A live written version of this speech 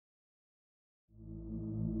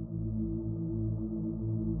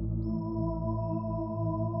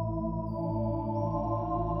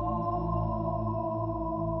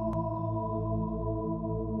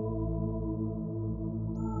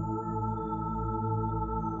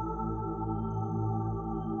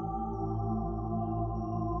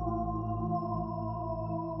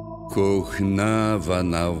کوهنه و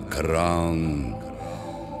نوکران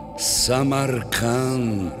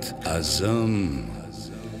سمرقند ازم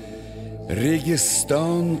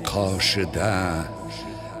Registon qarşıda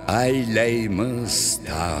ayleymiz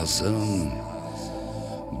tazım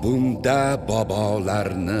Bunda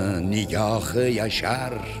babalarını nigahı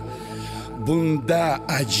yaşar Bunda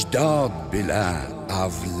əcdad bile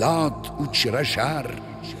avlad uçraşar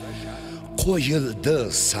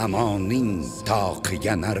Qoyuldu samanin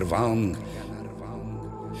taqıya nərvan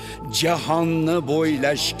Cahanı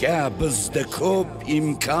boyləşkə bizdə ko'p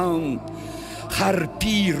imkon Har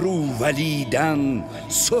piru validan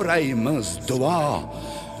so'raymiz duo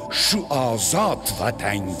Shu ozod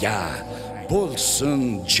vatanga bo'lsin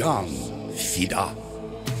jon fido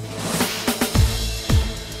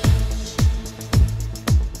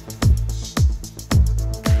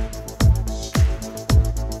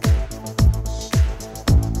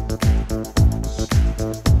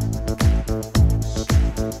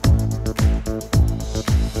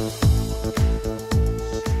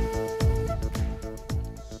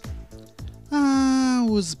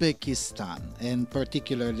Uzbekistan, and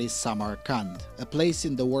particularly Samarkand, a place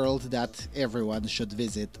in the world that everyone should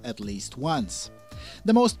visit at least once.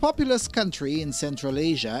 The most populous country in Central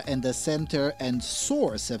Asia and the center and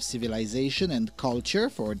source of civilization and culture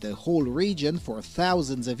for the whole region for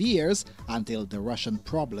thousands of years, until the Russian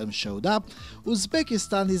problem showed up,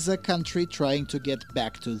 Uzbekistan is a country trying to get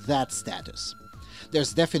back to that status.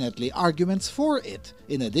 There's definitely arguments for it.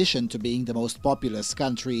 In addition to being the most populous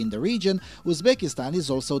country in the region, Uzbekistan is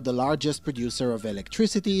also the largest producer of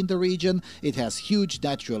electricity in the region, it has huge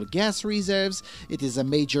natural gas reserves, it is a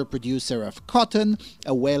major producer of cotton,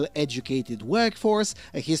 a well-educated workforce,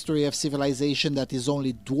 a history of civilization that is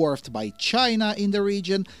only dwarfed by China in the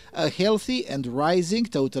region, a healthy and rising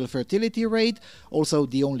total fertility rate, also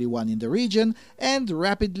the only one in the region, and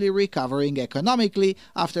rapidly recovering economically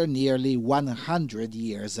after nearly 100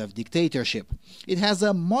 years of dictatorship. It has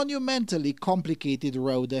a monumentally complicated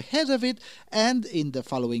road ahead of it, and in the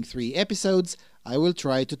following 3 episodes, I will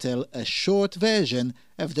try to tell a short version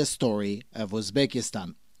of the story of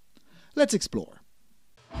Uzbekistan. Let's explore.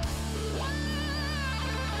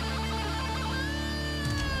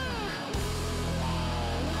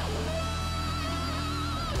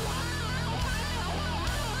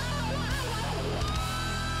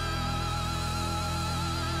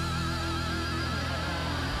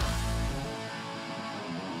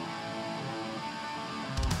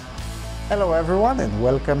 Hello everyone and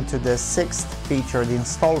welcome to the 6th featured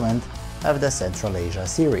installment of the Central Asia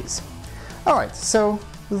series. Alright, so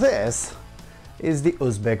this is the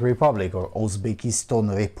Uzbek Republic, or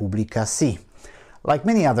Uzbekistan Republikasi. Like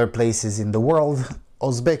many other places in the world,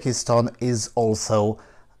 Uzbekistan is also,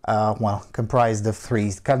 comprised of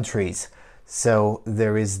 3 countries. So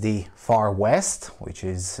there is the far west, which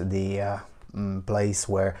is the place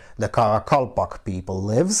where the Karakalpak people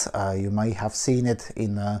lives. You might have seen it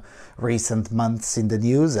in recent months in the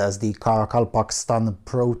news as the Karakalpakstan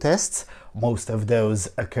protests. Most of those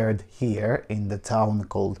occurred here in the town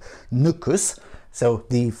called Nukus. So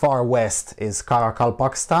the far west is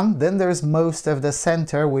Karakalpakstan. Then there's most of the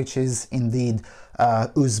center, which is indeed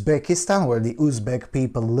Uzbekistan, where the Uzbek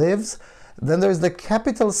people lives. Then there's the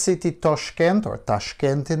capital city Tashkent, or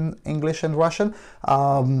Tashkent in English and Russian,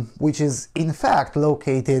 which is in fact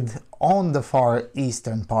located on the far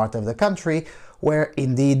eastern part of the country, where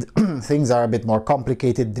indeed things are a bit more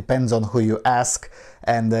complicated, depends on who you ask,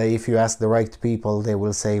 and if you ask the right people, they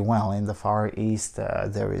will say, well, in the far east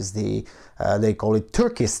there is the, they call it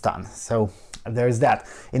Turkestan. So there's that.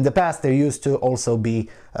 In the past there used to also be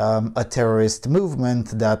a terrorist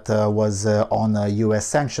movement that was on a US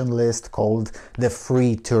sanction list called the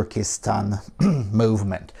Free Turkestan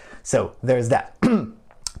movement. So there's that.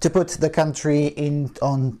 To put the country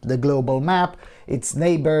on the global map, its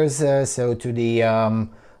neighbors, so to the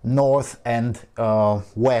north and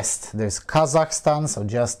west there's Kazakhstan, so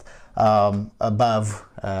just above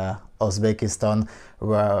Uzbekistan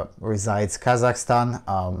resides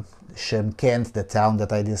Kazakhstan. Shymkent, the town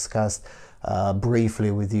that I discussed briefly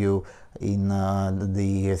with you in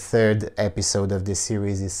the 3rd episode of this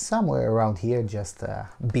series, is somewhere around here, just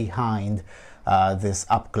behind this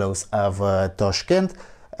up close of Tashkent.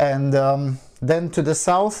 And then to the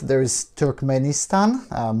south there is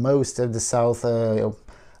Turkmenistan. Most of the south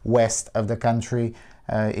west of the country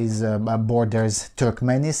is borders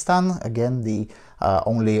Turkmenistan, again the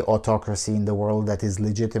only autocracy in the world that is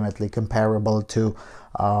legitimately comparable to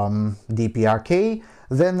DPRK.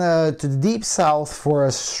 Then to the deep south, for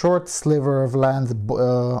a short sliver of land,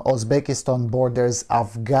 Uzbekistan borders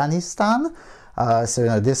Afghanistan.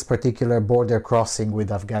 So this particular border crossing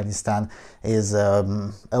with Afghanistan is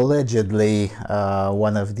allegedly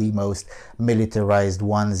one of the most militarized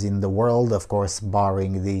ones in the world, of course,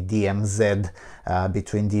 barring the DMZ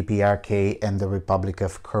between DPRK and the Republic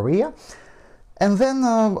of Korea. And then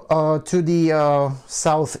to the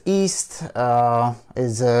southeast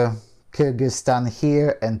is Kyrgyzstan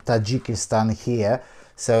here and Tajikistan here.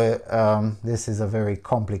 So this is a very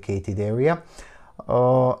complicated area.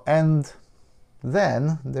 And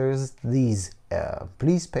then there's these.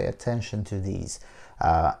 Please pay attention to these.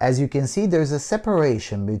 As you can see, there's a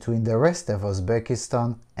separation between the rest of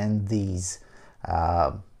Uzbekistan and these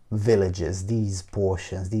villages, these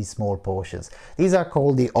portions, these small portions. These are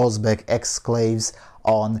called the Uzbek exclaves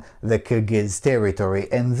on the Kyrgyz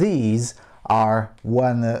territory, and these are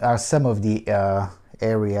some of the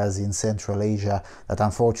areas in Central Asia that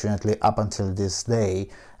unfortunately up until this day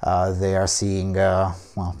they are seeing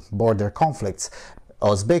border conflicts.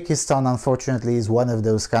 Uzbekistan unfortunately is one of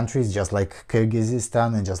those countries, just like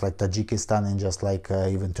Kyrgyzstan and just like Tajikistan and just like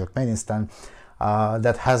even Turkmenistan,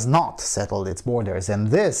 that has not settled its borders. And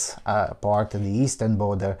this part of the eastern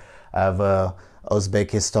border of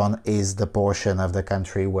Uzbekistan is the portion of the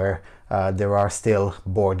country where there are still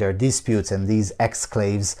border disputes, and these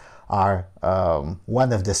exclaves are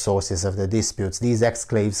one of the sources of the disputes. These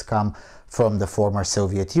exclaves come from the former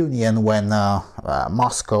Soviet Union, when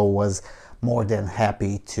Moscow was more than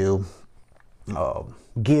happy to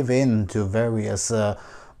give in to various,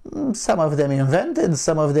 some of them invented,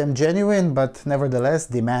 some of them genuine, but nevertheless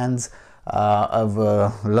demands of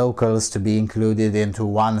locals to be included into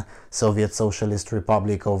one Soviet Socialist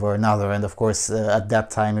Republic over another. And of course, at that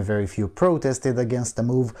time, very few protested against the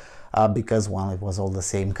move because, well, it was all the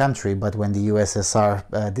same country. But when the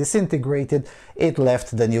USSR disintegrated, it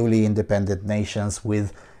left the newly independent nations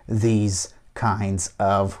with these kinds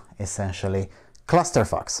of essentially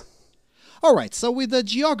clusterfucks. Alright, so with the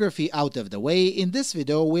geography out of the way, in this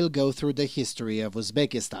video we'll go through the history of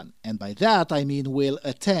Uzbekistan. And by that I mean we'll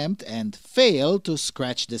attempt and fail to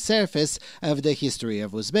scratch the surface of the history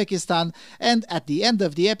of Uzbekistan, and at the end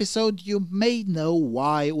of the episode you may know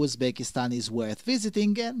why Uzbekistan is worth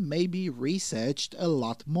visiting and maybe researched a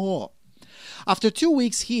lot more. After 2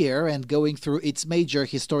 weeks here and going through its major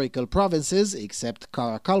historical provinces, except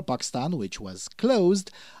Karakalpakstan, which was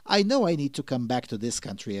closed, I know I need to come back to this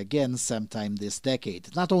country again sometime this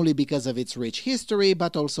decade, not only because of its rich history,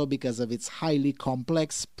 but also because of its highly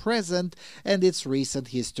complex present and its recent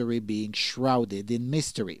history being shrouded in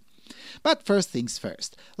mystery. But first things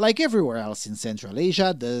first, like everywhere else in Central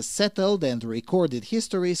Asia, the settled and recorded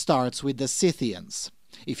history starts with the Scythians.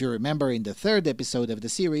 If you remember, in the third episode of the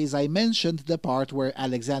series, I mentioned the part where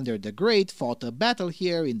Alexander the Great fought a battle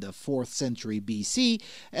here in the 4th century BC,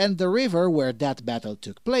 and the river where that battle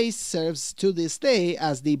took place serves to this day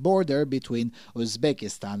as the border between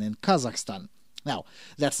Uzbekistan and Kazakhstan. Now,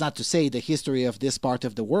 that's not to say the history of this part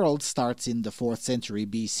of the world starts in the 4th century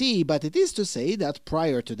BC, but it is to say that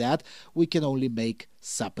prior to that we can only make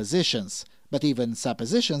suppositions. But even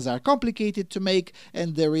suppositions are complicated to make,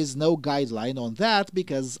 and there is no guideline on that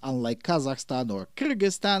because, unlike Kazakhstan or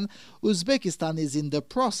Kyrgyzstan, Uzbekistan is in the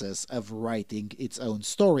process of writing its own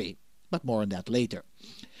story. But more on that later.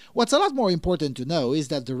 What's a lot more important to know is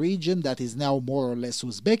that the region that is now more or less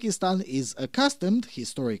Uzbekistan is accustomed,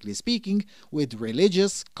 historically speaking, with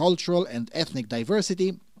religious, cultural and ethnic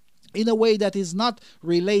diversity in a way that is not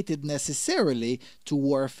related necessarily to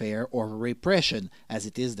warfare or repression, as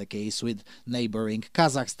it is the case with neighboring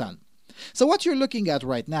Kazakhstan. So what you're looking at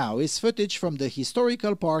right now is footage from the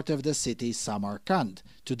historical part of the city Samarkand,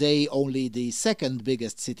 today only the second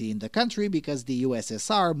biggest city in the country because the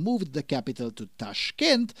USSR moved the capital to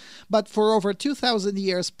Tashkent, but for over 2,000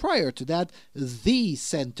 years prior to that, the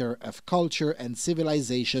center of culture and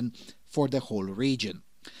civilization for the whole region.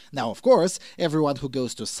 Now, of course, everyone who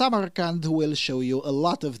goes to Samarkand will show you a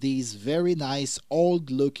lot of these very nice,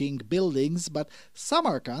 old-looking buildings, but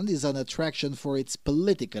Samarkand is an attraction for its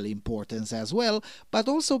political importance as well, but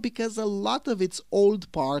also because a lot of its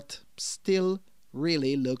old part still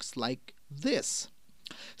really looks like this.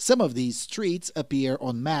 Some of these streets appear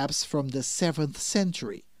on maps from the 7th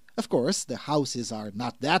century. Of course, the houses are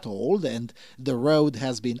not that old and the road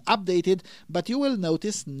has been updated, but you will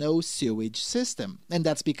notice no sewage system, and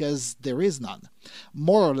that's because there is none.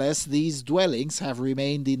 More or less, these dwellings have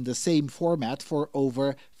remained in the same format for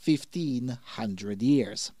over 1,500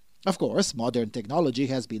 years. Of course, modern technology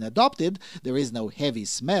has been adopted. There is no heavy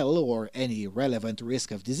smell or any relevant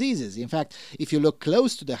risk of diseases. In fact, if you look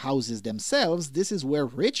close to the houses themselves, this is where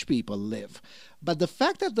rich people live. But the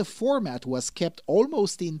fact that the format was kept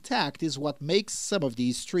almost intact is what makes some of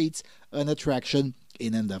these streets an attraction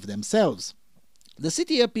in and of themselves. The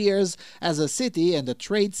city appears as a city and a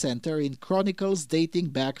trade center in chronicles dating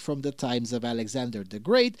back from the times of Alexander the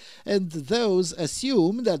Great, and those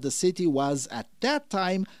assume that the city was at that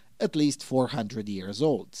time at least 400 years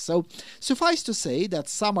old. So suffice to say that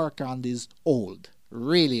Samarkand is old,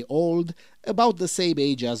 really old, about the same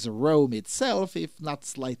age as Rome itself, if not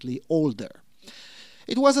slightly older.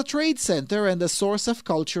 It was a trade center and a source of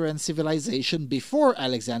culture and civilization before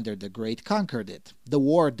Alexander the Great conquered it. The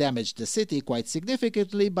war damaged the city quite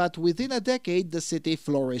significantly, but within a decade the city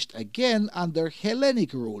flourished again under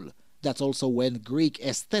Hellenic rule. That's also when Greek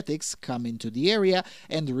aesthetics come into the area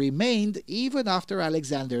and remained even after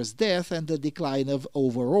Alexander's death and the decline of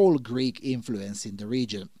overall Greek influence in the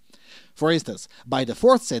region. For instance, by the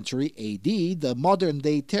 4th century AD, the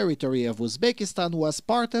modern-day territory of Uzbekistan was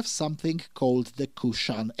part of something called the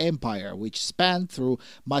Kushan Empire, which spanned through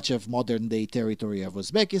much of modern-day territory of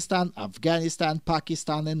Uzbekistan, Afghanistan,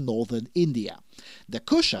 Pakistan, and northern India. The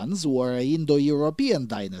Kushans were an Indo-European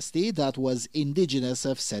dynasty that was indigenous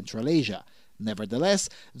of Central Asia. Nevertheless,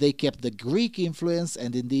 they kept the Greek influence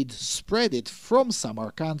and indeed spread it from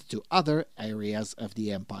Samarkand to other areas of the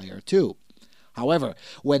empire too. However,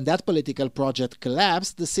 when that political project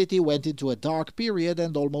collapsed, the city went into a dark period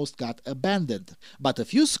and almost got abandoned. But a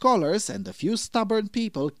few scholars and a few stubborn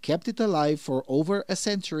people kept it alive for over a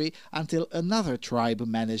century until another tribe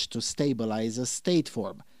managed to stabilize a state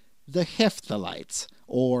form, the Hephthalites,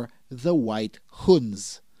 or the White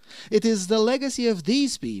Huns. It is the legacy of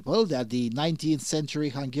these people that the 19th century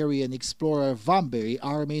Hungarian explorer Vambéry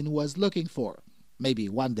Armin was looking for. Maybe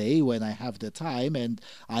one day, when I have the time and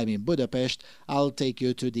I'm in Budapest, I'll take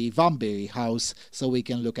you to the Vambéry house so we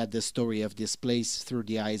can look at the story of this place through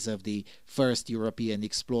the eyes of the first European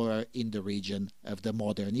explorer in the region of the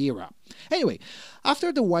modern era. Anyway,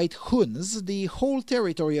 after the White Huns, the whole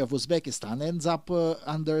territory of Uzbekistan ends up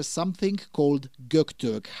under something called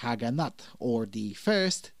Göktürk Haganat, or the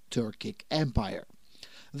First Turkic Empire.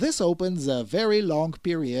 This opens a very long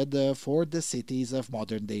period for the cities of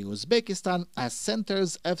modern-day Uzbekistan as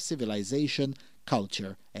centers of civilization,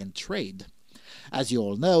 culture, and trade. As you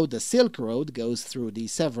all know, the Silk Road goes through the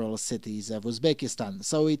several cities of Uzbekistan,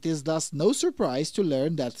 so it is thus no surprise to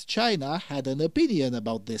learn that China had an opinion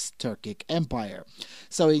about this Turkic empire.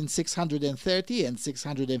 So in 630 and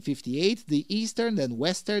 658, the eastern and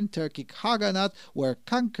western Turkic Haganat were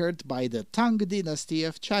conquered by the Tang dynasty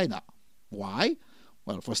of China. Why?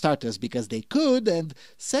 Well, for starters, because they could, and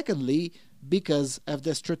secondly, because of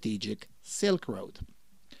the strategic Silk Road.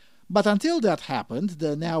 But until that happened,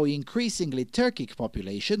 the now increasingly Turkic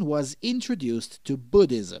population was introduced to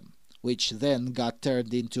Buddhism, which then got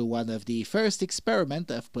turned into one of the first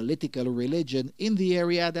experiments of political religion in the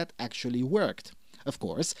area that actually worked. Of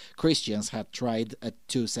course, Christians had tried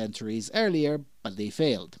 2 centuries earlier, but they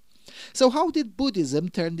failed. So how did Buddhism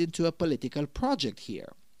turn into a political project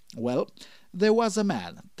here? Well, there was a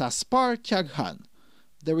man, Taspar Chaghan.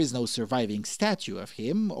 There is no surviving statue of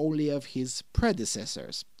him, only of his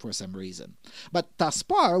predecessors, for some reason. But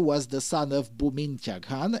Taspar was the son of Bumin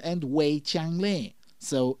Chaghan and Wei Qianglin,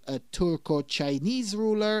 so a Turco-Chinese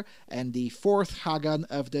ruler and the 4th Hagan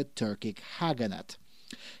of the Turkic Haganat.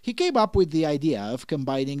 He came up with the idea of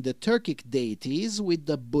combining the Turkic deities with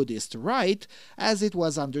the Buddhist rite, as it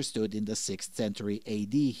was understood in the 6th century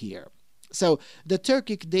AD here. So the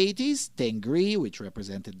Turkic deities, Tengri, which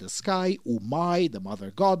represented the sky, Umay, the mother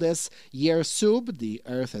goddess, Yersub, the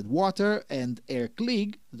earth and water, and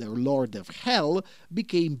Erklig, the lord of hell,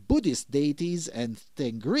 became Buddhist deities, and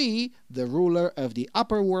Tengri, the ruler of the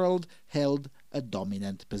upper world, held a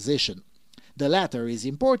dominant position. The latter is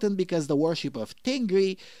important because the worship of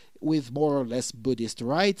Tengri, with more or less Buddhist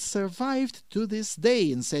rites, survived to this day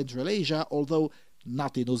in Central Asia, although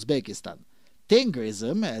not in Uzbekistan.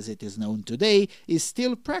 Tengrism, as it is known today, is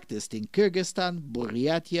still practiced in Kyrgyzstan,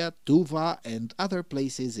 Buryatia, Tuva, and other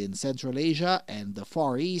places in Central Asia and the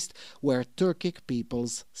Far East where Turkic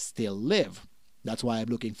peoples still live. That's why I'm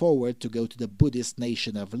looking forward to go to the Buddhist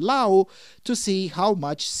nation of Laos to see how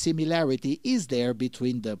much similarity is there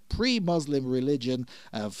between the pre-Muslim religion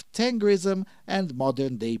of Tengrism and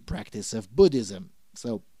modern-day practice of Buddhism.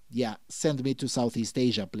 So, yeah, send me to Southeast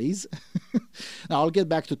Asia, please. Now, I'll get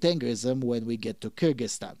back to Tengrism when we get to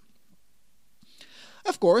Kyrgyzstan.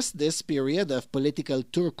 Of course, this period of political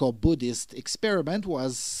Turco-Buddhist experiment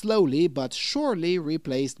was slowly but surely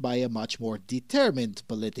replaced by a much more determined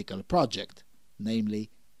political project, namely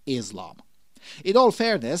Islam. In all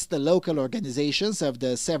fairness, the local organizations of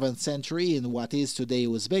the 7th century in what is today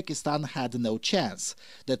Uzbekistan had no chance.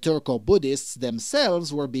 The Turco-Buddhists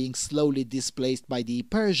themselves were being slowly displaced by the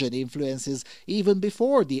Persian influences even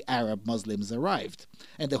before the Arab Muslims arrived,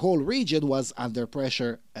 and the whole region was under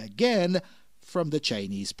pressure again from the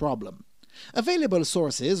Chinese problem. Available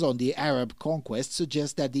sources on the Arab conquest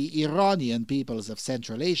suggest that the Iranian peoples of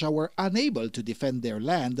Central Asia were unable to defend their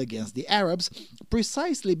land against the Arabs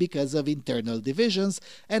precisely because of internal divisions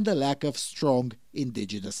and the lack of strong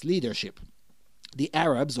indigenous leadership. The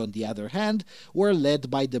Arabs, on the other hand, were led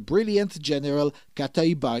by the brilliant general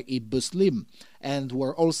Qutayba ibn Muslim and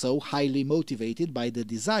were also highly motivated by the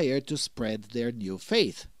desire to spread their new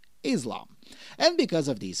faith, Islam. And because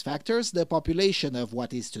of these factors, the population of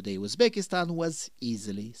what is today Uzbekistan was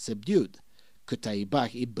easily subdued.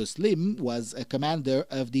 Qutayba ibn Muslim was a commander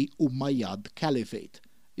of the Umayyad Caliphate.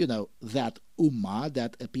 You know, that Ummah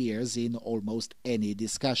that appears in almost any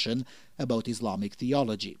discussion about Islamic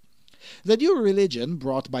theology. The new religion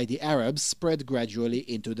brought by the Arabs spread gradually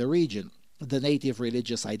into the region. The native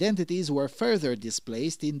religious identities were further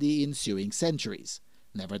displaced in the ensuing centuries.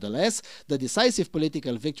 Nevertheless, the decisive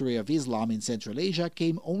political victory of Islam in Central Asia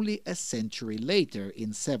came only a century later,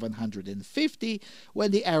 in 750,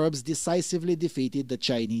 when the Arabs decisively defeated the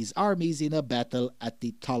Chinese armies in a battle at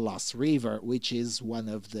the Talas River, which is one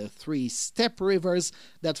of the 3 steppe rivers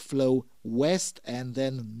that flow west and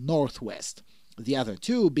then northwest, the other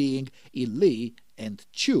 2 being Ili and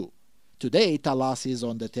Chu. Today, Talas is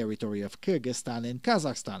on the territory of Kyrgyzstan and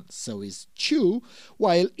Kazakhstan, so is Chu,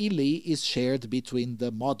 while Ili is shared between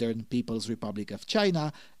the modern People's Republic of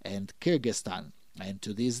China and Kyrgyzstan. And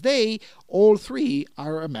to this day, all 3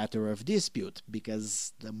 are a matter of dispute,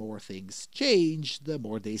 because the more things change, the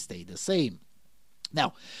more they stay the same.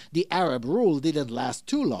 Now, the Arab rule didn't last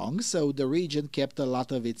too long, so the region kept a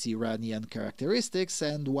lot of its Iranian characteristics,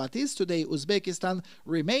 and what is today Uzbekistan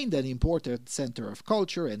remained an important center of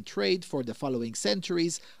culture and trade for the following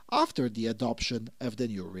centuries after the adoption of the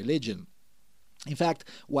new religion. In fact,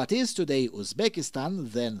 what is today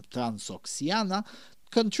Uzbekistan, then Transoxiana,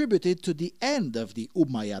 contributed to the end of the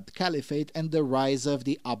Umayyad Caliphate and the rise of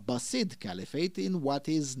the Abbasid Caliphate in what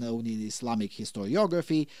is known in Islamic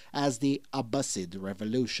historiography as the Abbasid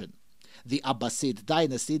Revolution. The Abbasid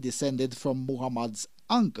dynasty descended from Muhammad's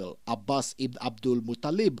uncle, Abbas ibn Abdul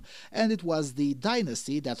Muttalib, and it was the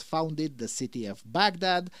dynasty that founded the city of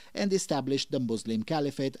Baghdad and established the Muslim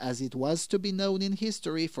Caliphate as it was to be known in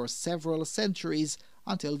history for several centuries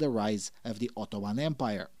until the rise of the Ottoman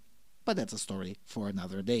Empire. But that's a story for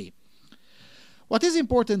another day. What is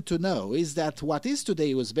important to know is that what is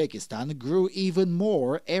today Uzbekistan grew even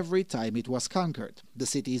more every time it was conquered. The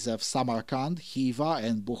cities of Samarkand, Khiva,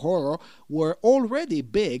 and Bukhara were already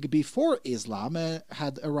big before Islam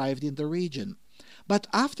had arrived in the region. But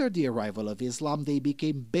after the arrival of Islam, they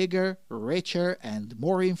became bigger, richer, and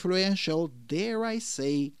more influential, dare I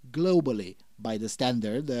say, globally, by the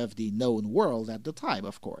standard of the known world at the time,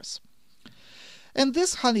 of course. And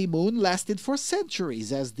this honeymoon lasted for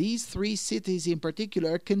centuries, as these 3 cities in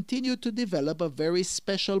particular continued to develop a very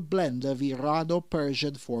special blend of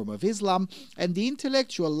Irano-Persian form of Islam, and the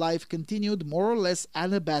intellectual life continued more or less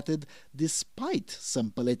unabated despite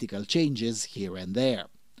some political changes here and there.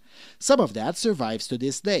 Some of that survives to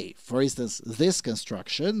this day. For instance, this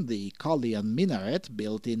construction, the Kalyan Minaret,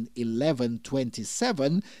 built in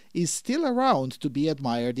 1127, is still around to be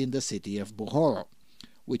admired in the city of Bukhara,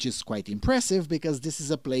 which is quite impressive because this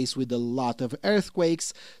is a place with a lot of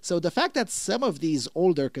earthquakes, so the fact that some of these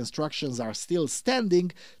older constructions are still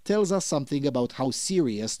standing tells us something about how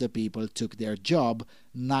serious the people took their job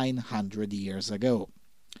 900 years ago.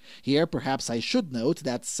 Here, perhaps I should note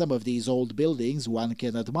that some of these old buildings one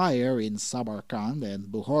can admire in Samarkand and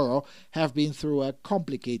Bukhara have been through a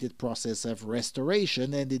complicated process of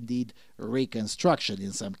restoration and indeed reconstruction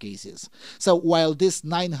in some cases. So while this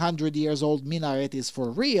 900 years old minaret is for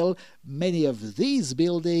real, many of these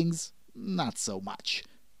buildings, not so much.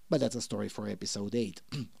 But that's a story for episode 8,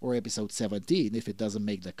 or episode 17 if it doesn't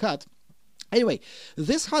make the cut. Anyway,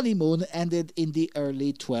 this honeymoon ended in the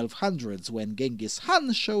early 1200s when Genghis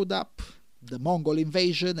Khan showed up. The Mongol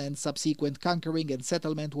invasion and subsequent conquering and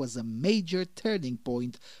settlement was a major turning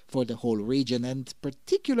point for the whole region, and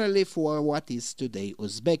particularly for what is today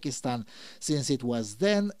Uzbekistan, since it was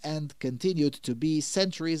then and continued to be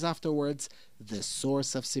centuries afterwards the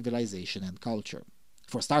source of civilization and culture.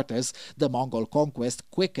 For starters, the Mongol conquest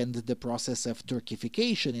quickened the process of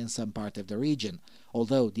Turkification in some part of the region.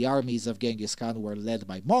 Although the armies of Genghis Khan were led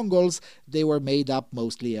by Mongols, they were made up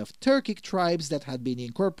mostly of Turkic tribes that had been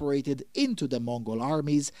incorporated into the Mongol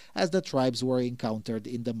armies as the tribes were encountered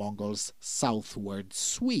in the Mongols' southward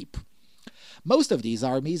sweep. Most of these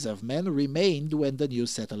armies of men remained when the new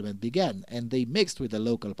settlement began, and they mixed with the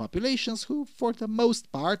local populations who, for the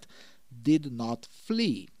most part, did not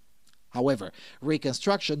flee. However,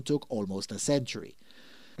 reconstruction took almost a century.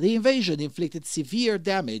 The invasion inflicted severe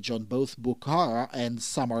damage on both Bukhara and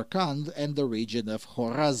Samarkand and the region of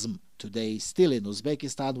Khorazm, today still in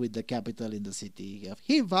Uzbekistan with the capital in the city of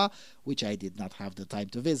Hiva, which I did not have the time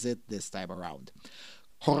to visit this time around.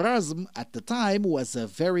 Khorazm at the time was a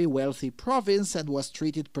very wealthy province and was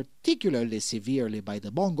treated particularly severely by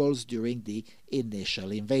the Mongols during the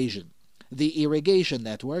initial invasion. The irrigation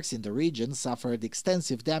networks in the region suffered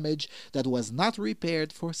extensive damage that was not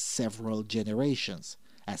repaired for several generations.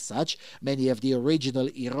 As such, many of the original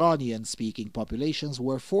Iranian-speaking populations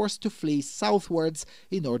were forced to flee southwards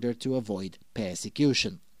in order to avoid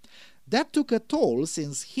persecution. That took a toll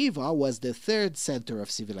since Hiva was the third center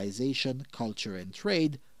of civilization, culture and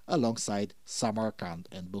trade, alongside Samarkand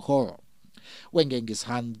and Bukhara. When Genghis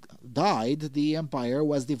Khan died, the empire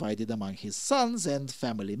was divided among his sons and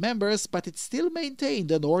family members, but it still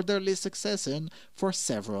maintained an orderly succession for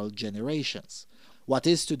several generations. What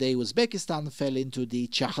is today Uzbekistan fell into the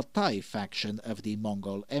Chagatai faction of the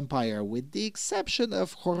Mongol Empire, with the exception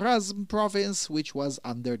of Khorazm province, which was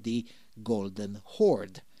under the Golden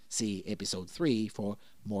Horde. See episode 3 for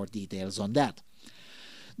more details on that.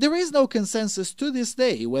 There is no consensus to this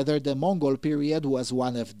day whether the Mongol period was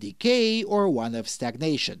one of decay or one of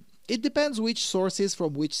stagnation. It depends which sources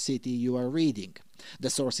from which city you are reading. The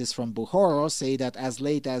sources from Bukhara say that as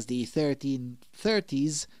late as the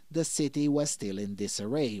 1330s, the city was still in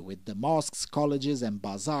disarray, with the mosques, colleges and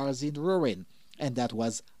bazaars in ruin, and that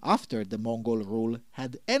was after the Mongol rule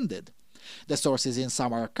had ended. The sources in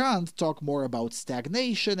Samarkand talk more about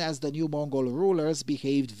stagnation, as the new Mongol rulers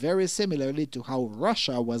behaved very similarly to how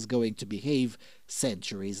Russia was going to behave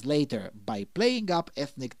centuries later, by playing up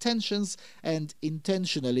ethnic tensions and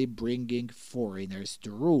intentionally bringing foreigners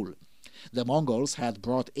to rule. The Mongols had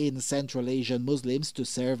brought in Central Asian Muslims to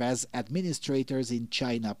serve as administrators in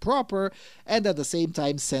China proper, and at the same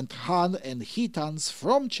time sent Han and Khitans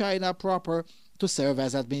from China proper to serve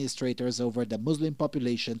as administrators over the Muslim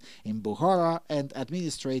population in Bukhara and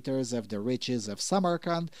administrators of the riches of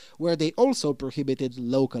Samarkand, where they also prohibited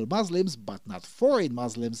local Muslims, but not foreign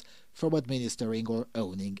Muslims, from administering or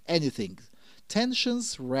owning anything.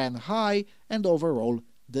 Tensions ran high, and overall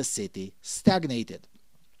the city stagnated.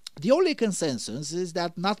 The only consensus is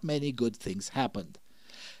that not many good things happened.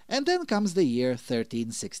 And then comes the year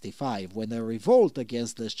 1365, when a revolt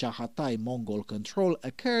against the Chagatai Mongol control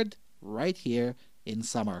occurred right here in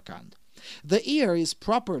Samarkand. The year is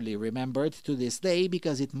properly remembered to this day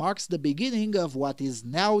because it marks the beginning of what is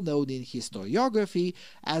now known in historiography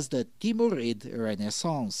as the Timurid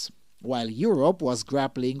Renaissance. While Europe was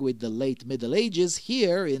grappling with the late Middle Ages,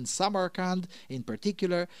 here in Samarkand in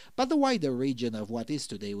particular, but the wider region of what is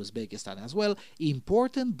today Uzbekistan as well,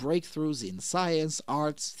 important breakthroughs in science,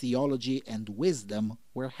 arts, theology, and wisdom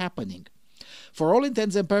were happening. For all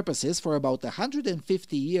intents and purposes, for about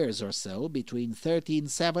 150 years or so, between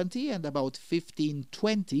 1370 and about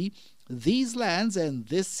 1520, these lands, and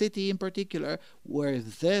this city in particular, were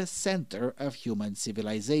the center of human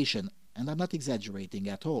civilization, and I'm not exaggerating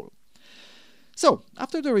at all. So,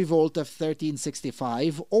 after the revolt of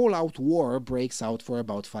 1365, all-out war breaks out for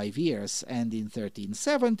about 5 years, and in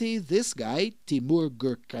 1370, this guy, Timur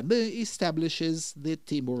Gurkanı, establishes the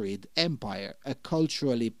Timurid Empire, a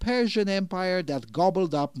culturally Persian empire that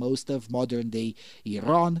gobbled up most of modern-day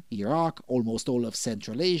Iran, Iraq, almost all of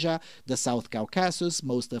Central Asia, the South Caucasus,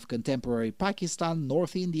 most of contemporary Pakistan,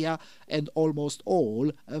 North India, and almost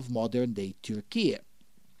all of modern-day Turkey.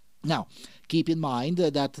 Now, keep in mind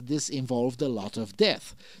that this involved a lot of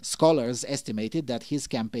death. Scholars estimated that his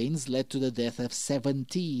campaigns led to the death of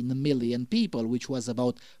 17 million people, which was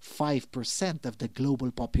about 5% of the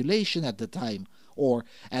global population at the time. Or,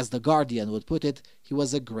 as The Guardian would put it, he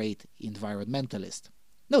was a great environmentalist.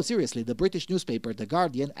 No, seriously, the British newspaper The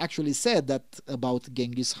Guardian actually said that about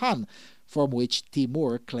Genghis Khan, from which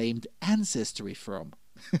Timur claimed ancestry from.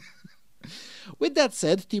 With that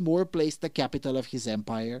said, Timur placed the capital of his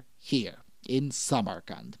empire here, in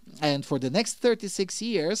Samarkand. And for the next 36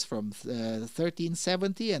 years, from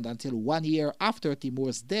 1370 and until 1 year after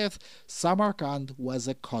Timur's death, Samarkand was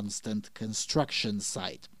a constant construction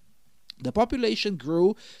site. The population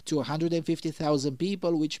grew to 150,000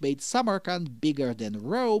 people, which made Samarkand bigger than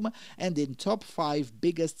Rome and in top 5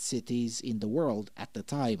 biggest cities in the world at the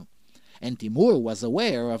time. And Timur was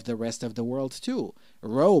aware of the rest of the world too.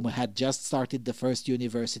 Rome had just started the first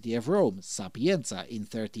University of Rome, Sapienza, in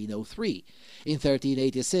 1303. In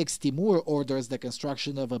 1386, Timur orders the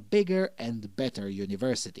construction of a bigger and better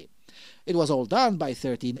university. It was all done by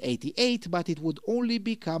 1388, but it would only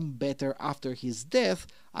become better after his death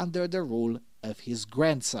under the rule of his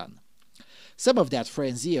grandson. Some of that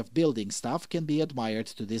frenzy of building stuff can be admired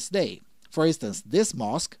to this day. For instance, this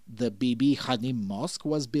mosque, the Bibi Hanim Mosque,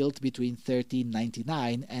 was built between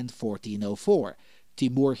 1399 and 1404.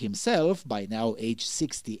 Timur himself, by now age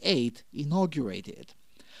 68, inaugurated it.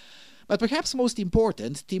 But perhaps most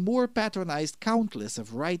important, Timur patronized countless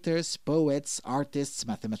of writers, poets, artists,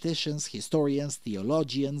 mathematicians, historians,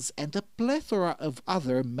 theologians, and a plethora of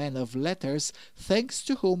other men of letters, thanks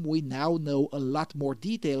to whom we now know a lot more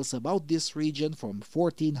details about this region from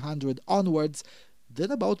 1400 onwards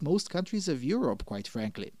than about most countries of Europe, quite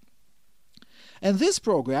frankly. And this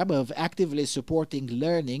program of actively supporting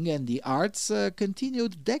learning and the arts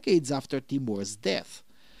continued decades after Timur's death.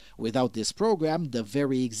 Without this program, the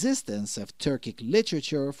very existence of Turkic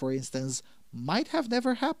literature, for instance, might have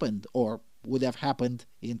never happened, or would have happened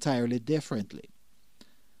entirely differently.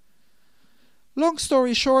 Long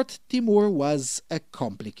story short, Timur was a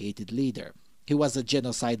complicated leader. He was a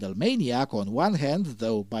genocidal maniac on one hand,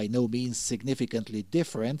 though by no means significantly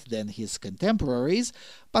different than his contemporaries,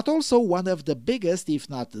 but also one of the biggest, if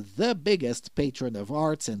not the biggest, patron of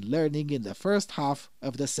arts and learning in the first half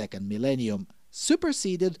of the second millennium,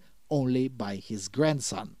 superseded only by his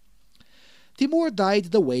grandson. Timur died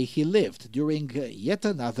the way he lived, during yet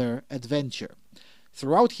another adventure.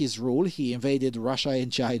 Throughout his rule, he invaded Russia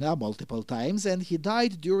and China multiple times, and he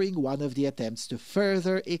died during one of the attempts to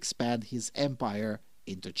further expand his empire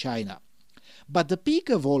into China. But the peak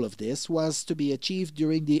of all of this was to be achieved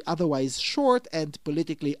during the otherwise short and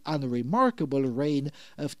politically unremarkable reign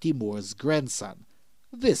of Timur's grandson,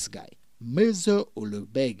 this guy, Mirza Ulugh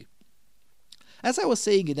Beg. As I was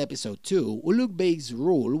saying in episode 2, Ulugh Beg's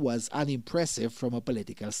rule was unimpressive from a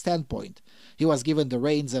political standpoint. He was given the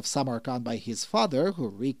reins of Samarkand by his father, who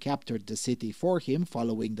recaptured the city for him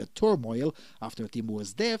following the turmoil after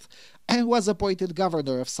Timur's death, and was appointed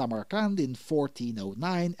governor of Samarkand in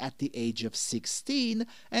 1409 at the age of 16,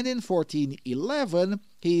 and in 1411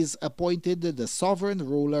 he is appointed the sovereign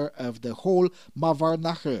ruler of the whole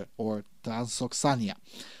Mavarnakh, or Transoxania,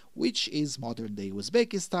 which is modern-day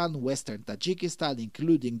Uzbekistan, western Tajikistan,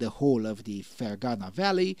 including the whole of the Fergana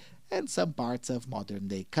Valley, and some parts of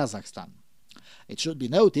modern-day Kazakhstan. It should be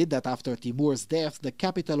noted that after Timur's death, the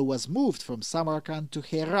capital was moved from Samarkand to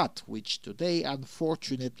Herat, which today,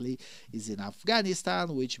 unfortunately, is in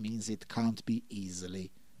Afghanistan, which means it can't be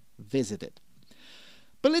easily visited.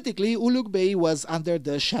 Politically, Ulugh Bey was under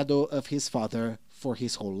the shadow of his father for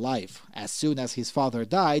his whole life. As soon as his father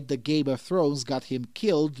died, the Game of Thrones got him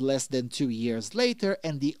killed less than 2 years later,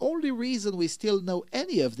 and the only reason we still know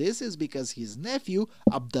any of this is because his nephew,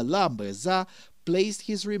 Abdallah Mirza, placed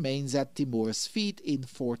his remains at Timur's feet in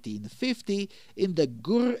 1450 in the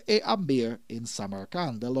Gur-e-Amir in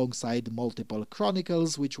Samarkand, alongside multiple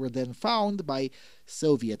chronicles which were then found by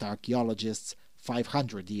Soviet archaeologists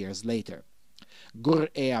 500 years later.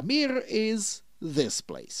 Gur-e-Amir is this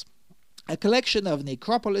place, a collection of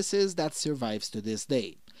necropolises that survives to this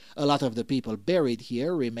day. A lot of the people buried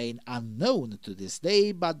here remain unknown to this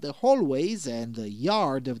day, but the hallways and the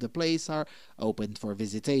yard of the place are open for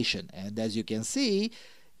visitation. And as you can see,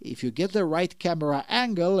 if you get the right camera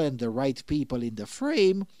angle and the right people in the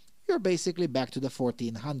frame, you're basically back to the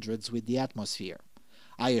 1400s with the atmosphere.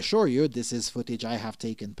 I assure you, this is footage I have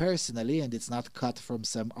taken personally, and it's not cut from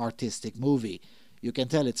some artistic movie. You can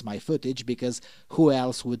tell it's my footage because who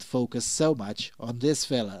else would focus so much on this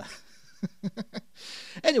fella?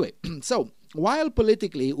 Anyway, so while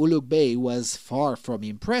politically Ulugh Bey was far from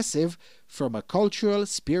impressive, from a cultural,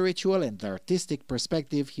 spiritual, and artistic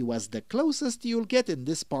perspective, he was the closest you'll get in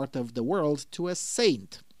this part of the world to a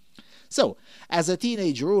saint. So, as a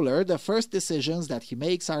teenage ruler, the first decisions that he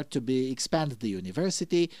makes are to expand the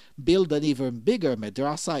university, build an even bigger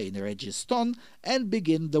madrasa in Registon, and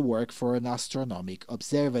begin the work for an astronomic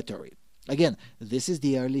observatory. Again, this is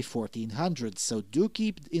the early 1400s, so do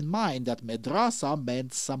keep in mind that madrasa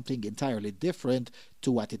meant something entirely different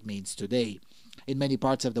to what it means today. In many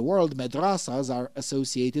parts of the world, madrasas are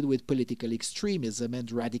associated with political extremism and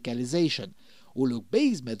radicalization. Ulugh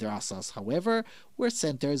Bey's madrasas, however, were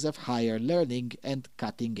centers of higher learning and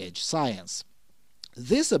cutting-edge science.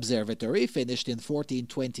 This observatory, finished in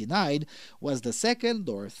 1429, was the second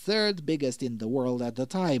or third biggest in the world at the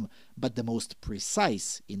time, but the most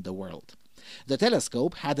precise in the world. The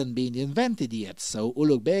telescope hadn't been invented yet, so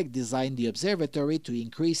Ulugh Beg designed the observatory to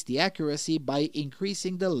increase the accuracy by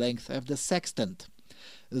increasing the length of the sextant.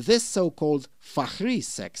 This so-called Fakhri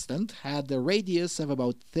sextant had a radius of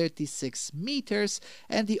about 36 meters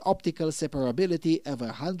and the optical separability of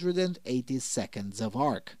 180 seconds of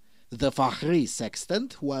arc. The Fakhri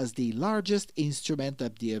sextant was the largest instrument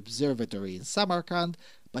of the observatory in Samarkand,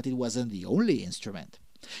 but it wasn't the only instrument.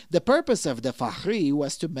 The purpose of the Fakhri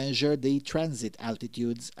was to measure the transit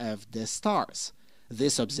altitudes of the stars.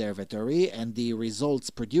 This observatory and the results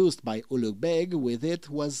produced by Ulugh Beg with it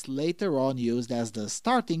was later on used as the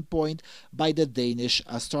starting point by the Danish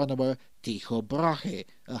astronomer Tycho Brahe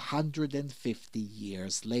 150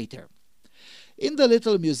 years later. In the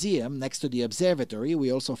little museum next to the observatory, we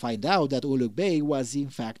also find out that Ulugh Beg was in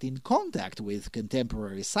fact in contact with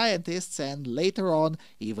contemporary scientists, and later on,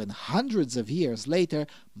 even hundreds of years later,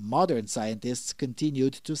 modern scientists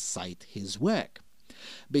continued to cite his work.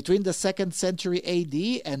 Between the 2nd century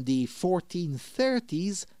AD and the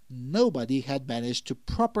 1430s, nobody had managed to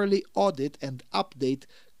properly audit and update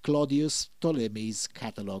Claudius Ptolemy's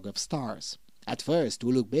catalogue of stars. At first,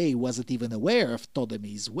 Ulugh Beg wasn't even aware of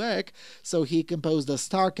Ptolemy's work, so he composed a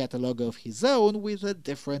star catalogue of his own with a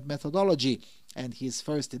different methodology, and his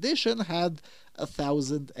first edition had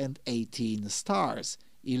 1,018 stars,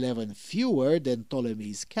 11 fewer than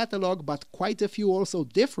Ptolemy's catalogue, but quite a few also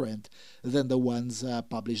different than the ones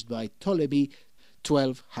published by Ptolemy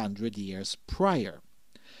 1,200 years prior.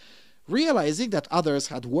 Realizing that others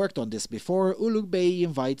had worked on this before, Ulugh Beg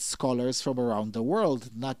invites scholars from around the world,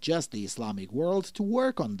 not just the Islamic world, to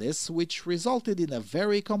work on this, which resulted in a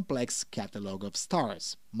very complex catalogue of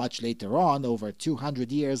stars. Much later on, over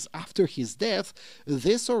 200 years after his death,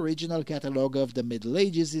 this original catalogue of the Middle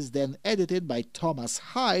Ages is then edited by Thomas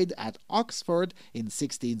Hyde at Oxford in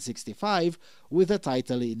 1665 with a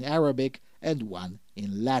title in Arabic and one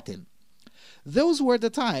in Latin. Those were the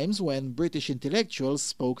times when British intellectuals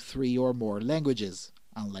spoke 3 or more languages,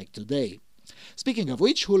 unlike today. Speaking of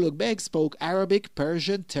which, Ulugh Beg spoke Arabic,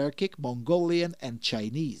 Persian, Turkic, Mongolian, and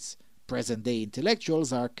Chinese. Present-day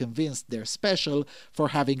intellectuals are convinced they're special for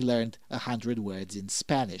having learned 100 words in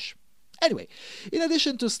Spanish. Anyway, in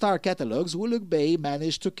addition to star catalogues, Ulugh Beg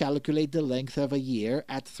managed to calculate the length of a year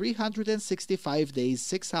at 365 days,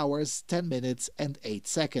 6 hours, 10 minutes, and 8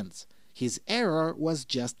 seconds. His error was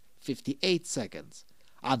just 58 seconds.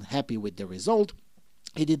 Unhappy with the result,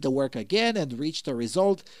 he did the work again and reached a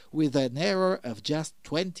result with an error of just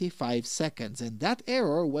 25 seconds, and that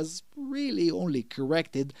error was really only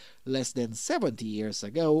corrected less than 70 years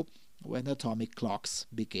ago when atomic clocks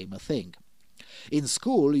became a thing. In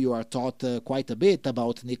school, you are taught quite a bit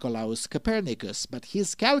about Nicolaus Copernicus, but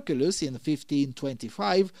his calculus in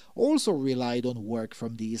 1525 also relied on work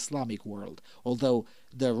from the Islamic world, although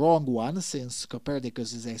the wrong one, since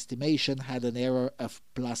Copernicus's estimation had an error of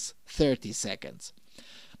plus 30 seconds.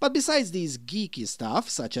 But besides these geeky stuff,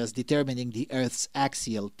 such as determining the Earth's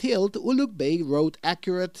axial tilt, Ulugh Beg wrote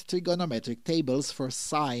accurate trigonometric tables for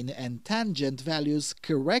sine and tangent values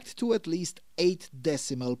correct to at least 8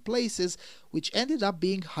 decimal places, which ended up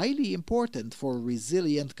being highly important for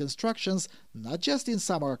resilient constructions, not just in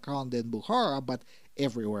Samarkand and Bukhara, but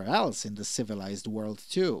everywhere else in the civilized world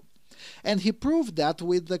too. And he proved that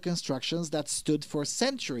with the constructions that stood for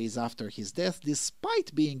centuries after his death,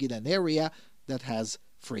 despite being in an area that has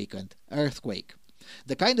frequent earthquake,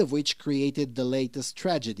 the kind of which created the latest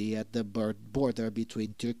tragedy at the border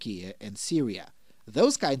between Turkey and Syria.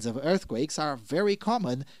 Those kinds of earthquakes are very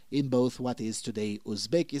common in both what is today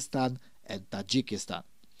Uzbekistan and Tajikistan.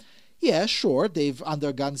 Yeah, sure, they've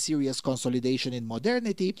undergone serious consolidation in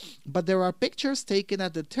modernity, but there are pictures taken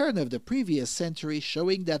at the turn of the previous century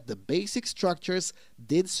showing that the basic structures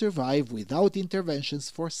did survive without interventions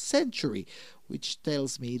for centuries, which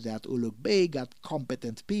tells me that Ulugh Beg got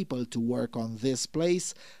competent people to work on this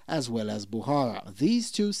place as well as Bukhara, these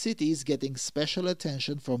two cities getting special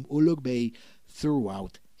attention from Ulugh Beg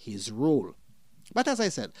throughout his rule. But as I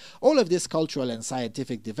said, all of this cultural and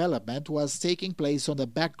scientific development was taking place on the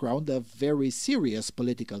background of very serious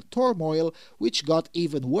political turmoil, which got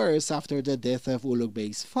even worse after the death of Ulugh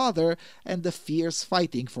Beg's father, and the fierce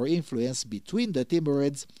fighting for influence between the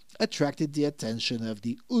Timurids attracted the attention of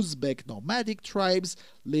the Uzbek nomadic tribes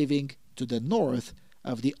living to the north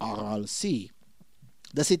of the Aral Sea.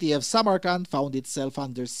 The city of Samarkand found itself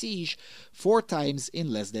under siege 4 times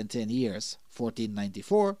in less than 10 years,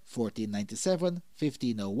 1494, 1497,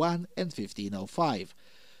 1501, and 1505.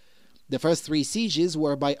 The first 3 sieges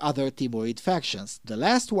were by other Timurid factions. The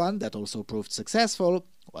last one, that also proved successful,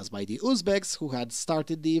 was by the Uzbeks, who had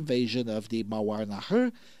started the invasion of the Mawar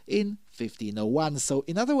Nahr in 1501. So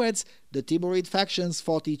in other words, the Timurid factions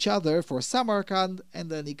fought each other for Samarkand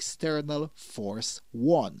and an external force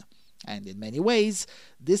won. And in many ways,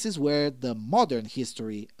 this is where the modern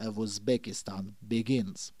history of Uzbekistan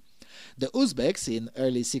begins. The Uzbeks in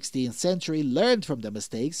early 16th century learned from the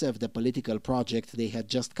mistakes of the political project they had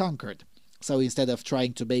just conquered. So instead of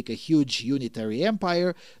trying to make a huge unitary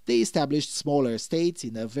empire, they established smaller states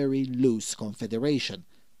in a very loose confederation.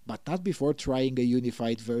 But not before trying a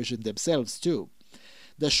unified version themselves too.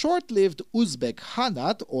 The short-lived Uzbek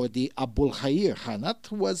Khanate, or the Abulkhair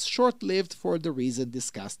Khanate, was short-lived for the reason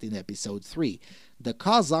discussed in episode 3. The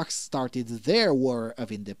Kazakhs started their war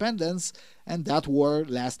of independence, and that war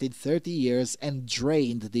lasted 30 years and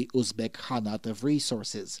drained the Uzbek Khanate of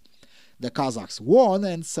resources. The Kazakhs won,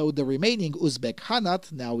 and so the remaining Uzbek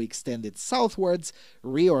Khanate, now extended southwards,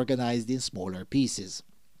 reorganized in smaller pieces.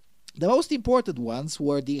 The most important ones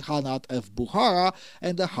were the Khanate of Bukhara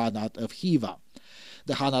and the Khanate of Khiva.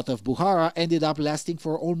 The Khanate of Bukhara ended up lasting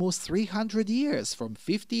for almost 300 years, from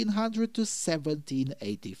 1500 to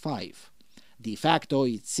 1785. De facto,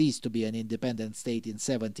 it ceased to be an independent state in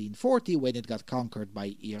 1740 when it got conquered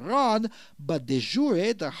by Iran, but de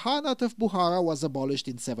jure, the Khanate of Bukhara was abolished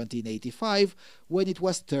in 1785 when it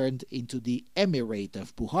was turned into the Emirate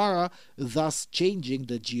of Bukhara, thus changing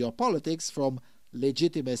the geopolitics from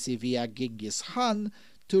legitimacy via Genghis Khan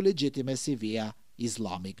to legitimacy via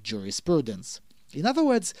Islamic jurisprudence. In other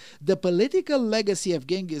words, the political legacy of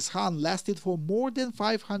Genghis Khan lasted for more than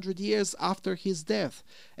 500 years after his death,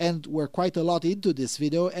 and we're quite a lot into this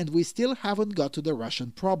video and we still haven't got to the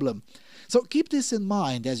Russian problem. So keep this in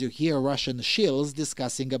mind as you hear Russian shills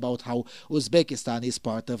discussing about how Uzbekistan is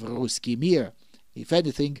part of Ruski Mir. If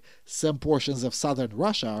anything, some portions of southern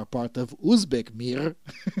Russia are part of Uzbek Mir.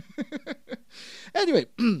 Anyway,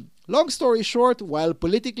 long story short, while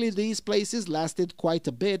politically these places lasted quite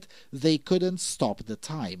a bit, they couldn't stop the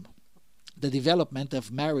time. The development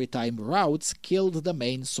of maritime routes killed the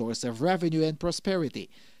main source of revenue and prosperity,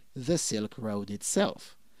 the Silk Road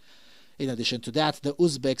itself. In addition to that, the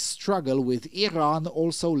Uzbeks' struggle with Iran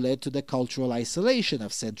also led to the cultural isolation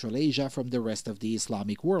of Central Asia from the rest of the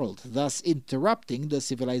Islamic world, thus interrupting the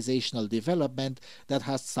civilizational development that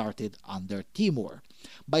had started under Timur.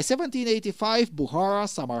 By 1785, Bukhara,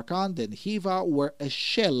 Samarkand, and Khiva were a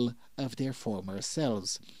shell of their former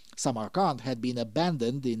selves. Samarkand had been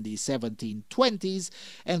abandoned in the 1720s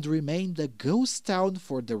and remained a ghost town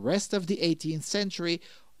for the rest of the 18th century,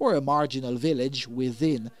 or a marginal village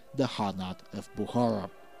within the Khanate of Bukhara.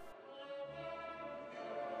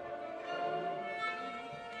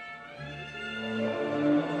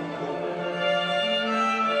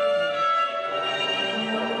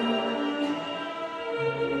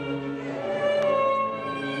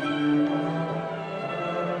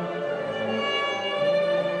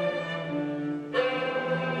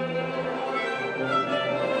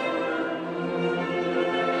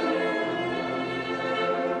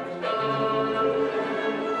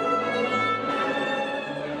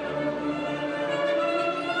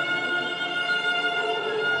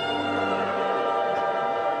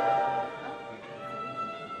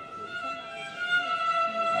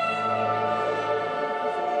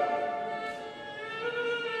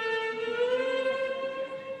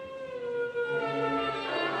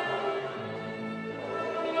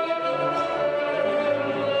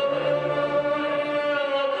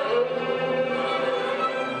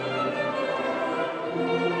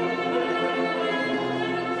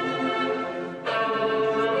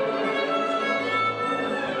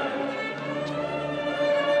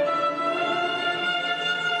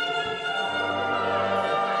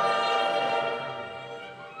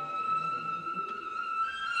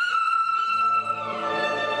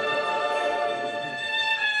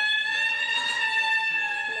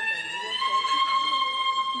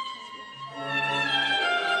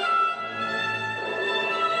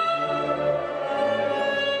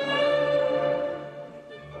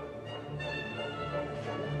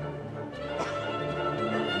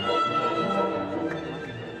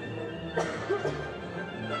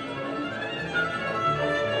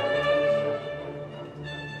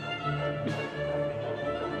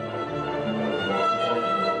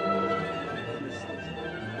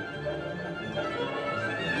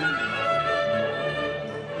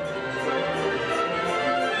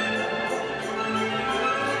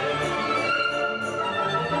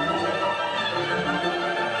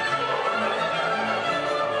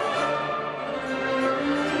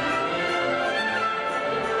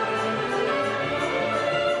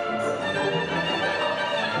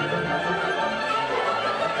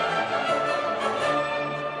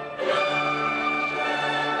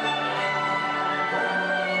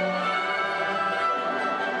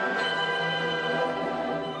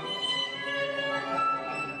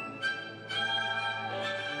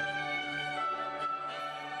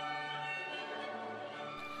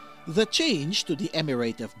 The change to the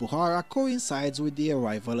Emirate of Bukhara coincides with the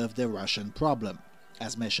arrival of the Russian problem.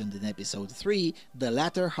 As mentioned in episode 3, the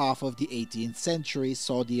latter half of the 18th century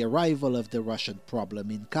saw the arrival of the Russian problem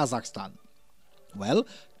in Kazakhstan. Well,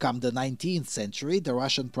 come the 19th century, the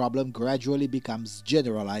Russian problem gradually becomes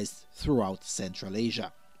generalized throughout Central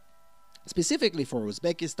Asia. Specifically for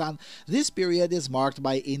Uzbekistan, this period is marked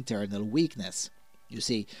by internal weakness. You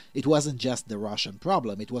see, it wasn't just the Russian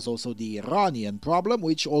problem, it was also the Iranian problem,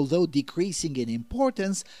 which, although decreasing in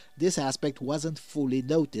importance, this aspect wasn't fully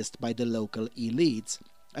noticed by the local elites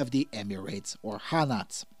of the Emirates or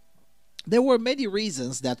Khanats. There were many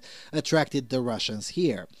reasons that attracted the Russians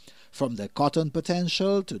here, from the cotton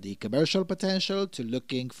potential to the commercial potential to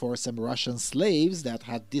looking for some Russian slaves that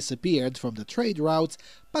had disappeared from the trade routes,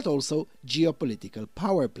 but also geopolitical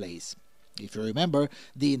power plays. If you remember,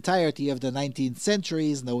 the entirety of the 19th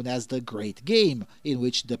century is known as the Great Game, in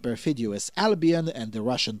which the perfidious Albion and the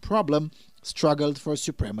Russian problem struggled for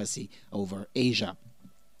supremacy over Asia.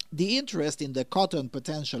 The interest in the cotton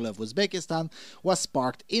potential of Uzbekistan was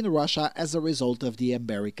sparked in Russia as a result of the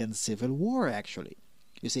American Civil War, actually.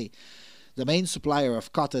 You see, the main supplier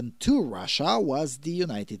of cotton to Russia was the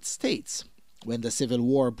United States. When the Civil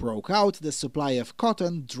War broke out, the supply of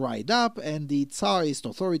cotton dried up and the Tsarist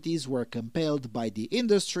authorities were compelled by the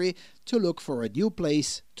industry to look for a new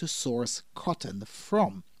place to source cotton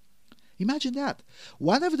from. Imagine that.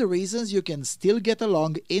 One of the reasons you can still get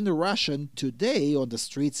along in Russian today on the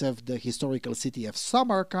streets of the historical city of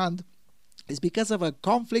Samarkand is because of a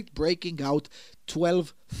conflict breaking out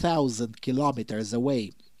 12,000 kilometers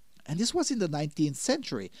away. And this was in the 19th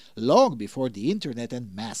century, long before the internet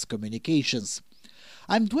and mass communications.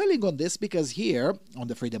 I'm dwelling on this because here, on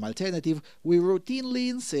the Freedom Alternative, we routinely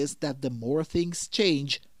insist that the more things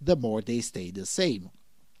change, the more they stay the same.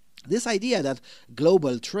 This idea that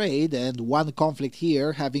global trade and one conflict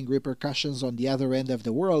here having repercussions on the other end of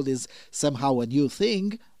the world is somehow a new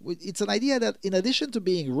thing, it's an idea that, in addition to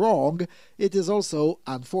being wrong, it is also,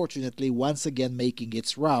 unfortunately, once again making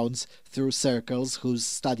its rounds through circles whose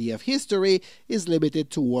study of history is limited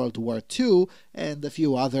to World War II and a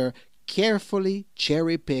few other carefully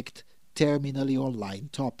cherry-picked, terminally online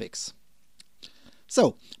topics.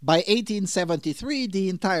 So, by 1873, the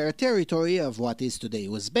entire territory of what is today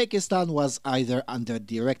Uzbekistan was either under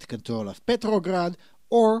direct control of Petrograd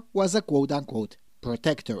or was a quote-unquote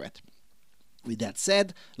protectorate. With that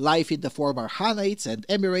said, life in the former Khanates and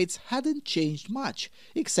Emirates hadn't changed much,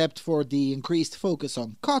 except for the increased focus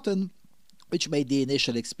on cotton, which made the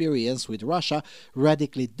initial experience with Russia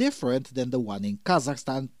radically different than the one in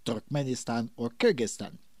Kazakhstan, Turkmenistan, or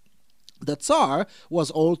Kyrgyzstan. The Tsar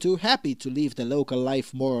was all too happy to leave the local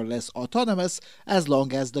life more or less autonomous as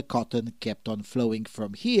long as the cotton kept on flowing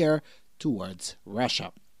from here towards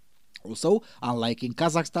Russia. Also, unlike in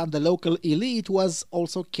Kazakhstan, the local elite was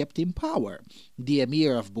also kept in power. The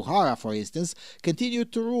Emir of Bukhara, for instance,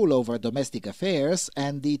 continued to rule over domestic affairs,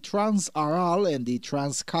 and the Trans-Aral and the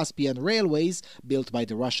Trans-Caspian railways, built by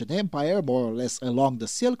the Russian Empire more or less along the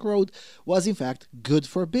Silk Road, was in fact good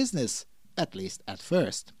for business, at least at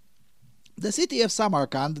first. The city of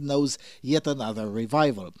Samarkand knows yet another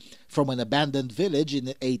revival, from an abandoned village in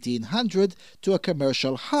 1800 to a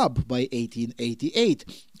commercial hub by 1888,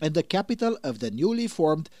 and the capital of the newly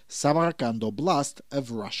formed Samarkand Oblast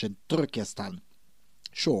of Russian Turkestan.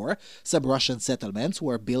 Sure, some Russian settlements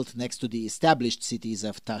were built next to the established cities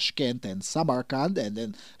of Tashkent and Samarkand, and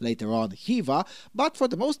then later on Khiva, but for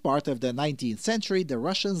the most part of the 19th century the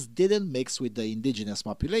Russians didn't mix with the indigenous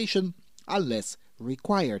population unless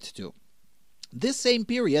required to. This same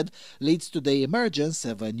period leads to the emergence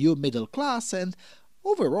of a new middle class, and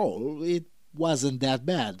overall it wasn't that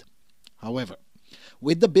bad. However,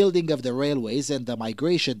 with the building of the railways and the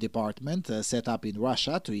migration department set up in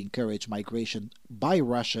Russia to encourage migration by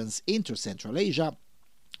Russians into Central Asia,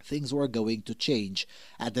 things were going to change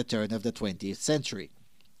at the turn of the 20th century.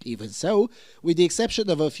 Even so, with the exception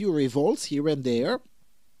of a few revolts here and there,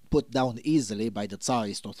 put down easily by the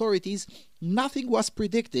Tsarist authorities, nothing was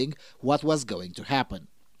predicting what was going to happen.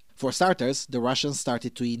 For starters, the Russians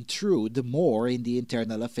started to intrude more in the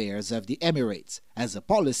internal affairs of the Emirates. As a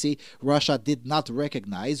policy, Russia did not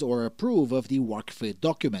recognize or approve of the Waqf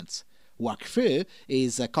documents. Waqf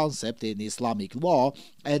is a concept in Islamic law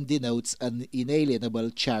and denotes an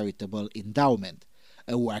inalienable charitable endowment.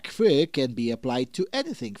 A Waqf can be applied to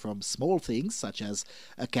anything from small things such as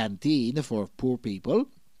a canteen for poor people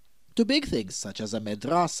to big things such as a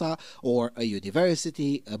madrasa or a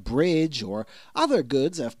university, a bridge, or other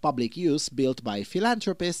goods of public use built by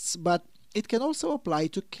philanthropists, but it can also apply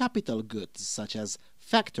to capital goods such as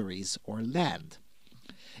factories or land.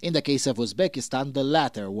 In the case of Uzbekistan, the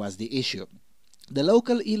latter was the issue. The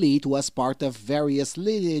local elite was part of various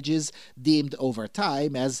lineages deemed over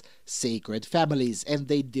time as sacred families, and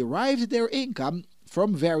they derived their income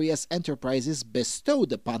from various enterprises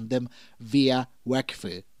bestowed upon them via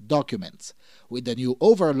waqf documents. With the new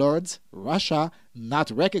overlords, Russia, not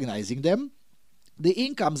recognizing them, the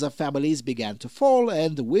incomes of families began to fall,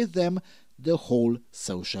 and with them, the whole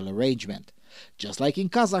social arrangement. Just like in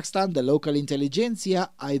Kazakhstan, the local intelligentsia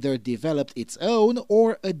either developed its own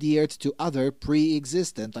or adhered to other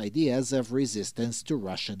pre-existent ideas of resistance to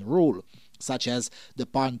Russian rule, such as the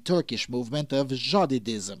pan-Turkish movement of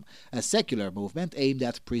Jadidism, a secular movement aimed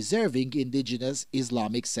at preserving indigenous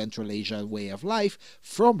Islamic Central Asian way of life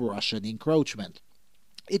from Russian encroachment.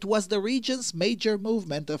 It was the region's major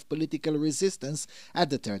movement of political resistance at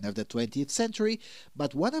the turn of the 20th century,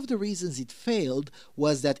 but one of the reasons it failed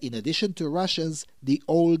was that in addition to Russians, the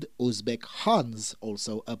old Uzbek Khans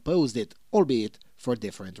also opposed it, albeit for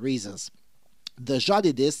different reasons. The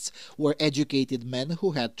Jadidists were educated men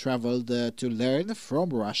who had traveled to learn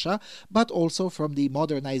from Russia, but also from the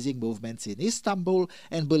modernizing movements in Istanbul,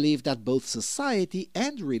 and believed that both society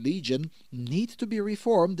and religion need to be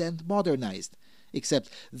reformed and modernized. Except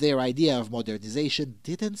their idea of modernization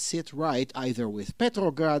didn't sit right either with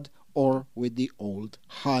Petrograd or with the old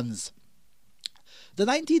Khans. The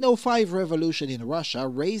 1905 revolution in Russia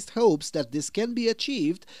raised hopes that this can be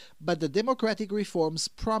achieved, but the democratic reforms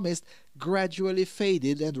promised gradually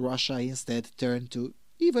faded, and Russia instead turned to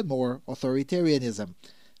even more authoritarianism,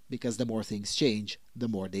 because the more things change, the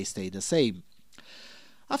more they stay the same.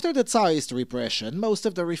 After the Tsarist repression, most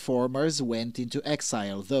of the reformers went into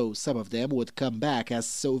exile, though some of them would come back as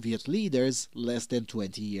Soviet leaders less than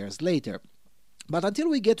 20 years later. But until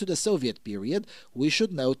we get to the Soviet period, we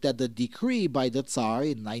should note that the decree by the Tsar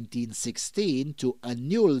in 1916 to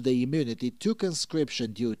annul the immunity to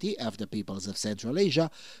conscription duty of the peoples of Central Asia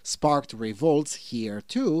sparked revolts here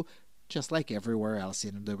too, just like everywhere else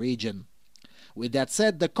in the region. With that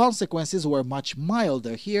said, the consequences were much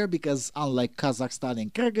milder here because, unlike Kazakhstan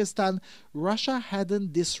and Kyrgyzstan, Russia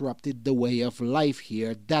hadn't disrupted the way of life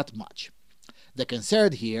here that much. The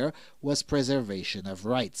concern here was preservation of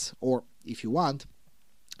rights, or, if you want,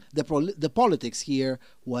 the politics here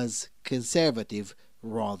was conservative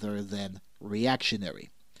rather than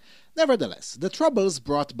reactionary. Nevertheless, the troubles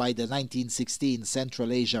brought by the 1916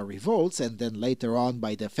 Central Asia revolts and then later on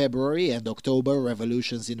by the February and October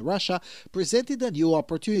revolutions in Russia presented a new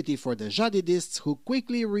opportunity for the Jadidists, who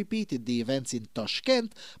quickly repeated the events in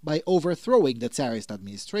Tashkent by overthrowing the Tsarist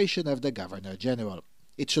administration of the Governor-General.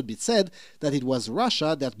 It should be said that it was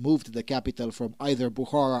Russia that moved the capital from either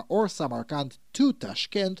Bukhara or Samarkand to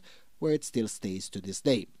Tashkent, where it still stays to this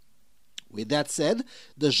day. With that said,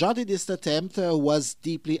 the Jadidist attempt was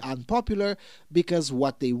deeply unpopular because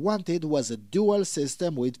what they wanted was a dual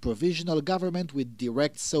system with provisional government with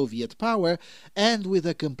direct Soviet power and with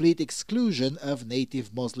a complete exclusion of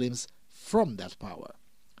native Muslims from that power.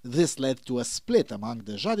 This led to a split among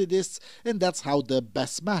the Jadidists, and that's how the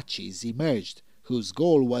Basmachis emerged, whose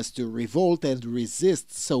goal was to revolt and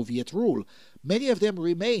resist Soviet rule. Many of them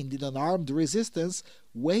remained in an armed resistance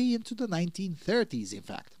way into the 1930s, in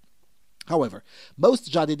fact. However,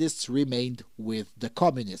 most Jadidists remained with the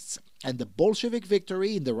communists, and the Bolshevik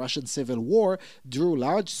victory in the Russian Civil War drew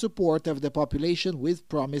large support of the population with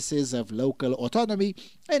promises of local autonomy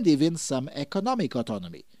and even some economic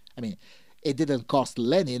autonomy. I mean, it didn't cost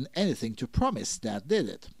Lenin anything to promise that, did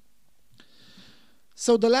it?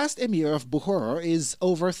 So the last emir of Bukhara is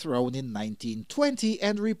overthrown in 1920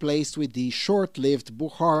 and replaced with the short-lived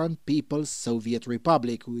Bukharan People's Soviet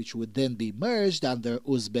Republic, which would then be merged under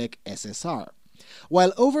Uzbek SSR.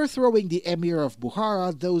 While overthrowing the emir of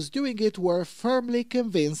Bukhara, those doing it were firmly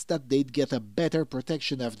convinced that they'd get a better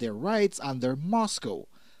protection of their rights under Moscow.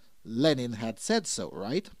 Lenin had said so,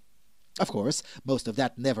 right? Of course, most of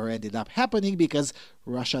that never ended up happening because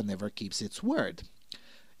Russia never keeps its word.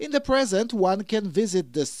 In the present, one can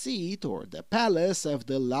visit the seat or the palace of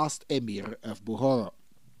the last emir of Bukhara.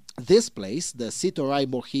 This place, the Sitorai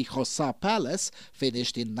Mohi Khosa Palace,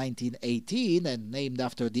 finished in 1918 and named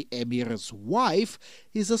after the emir's wife,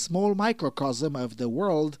 is a small microcosm of the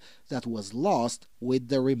world that was lost with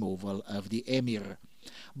the removal of the emir.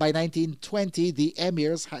 By 1920, the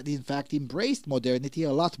emirs had in fact embraced modernity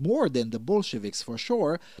a lot more than the Bolsheviks for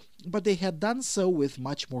sure, but they had done so with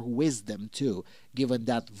much more wisdom too, given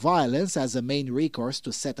that violence as a main recourse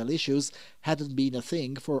to settle issues hadn't been a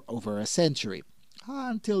thing for over a century,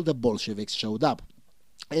 until the Bolsheviks showed up.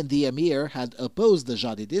 And the emir had opposed the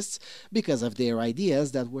Jadidists because of their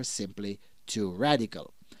ideas that were simply too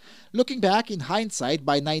radical. Looking back in hindsight,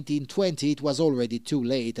 by 1920 it was already too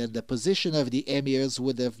late and the position of the emirs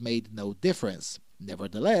would have made no difference.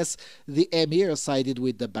 Nevertheless, the emir sided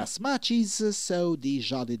with the Basmachis, so the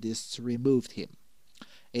Jadidists removed him.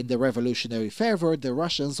 In the revolutionary fervor, the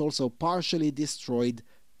Russians also partially destroyed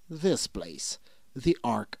this place, the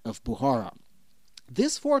Ark of Bukhara.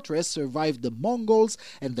 This fortress survived the Mongols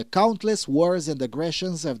and the countless wars and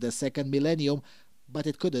aggressions of the second millennium, but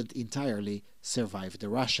it couldn't entirely survive the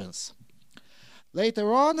Russians.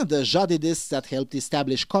 Later on, the Jadidists that helped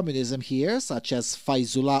establish communism here, such as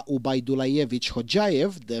Faizullah Ubaydullayevich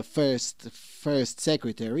Hojayev, the first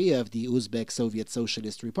secretary of the Uzbek Soviet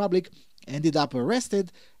Socialist Republic, ended up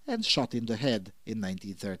arrested and shot in the head in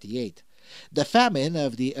 1938. The famine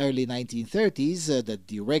of the early 1930s, the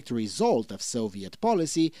direct result of Soviet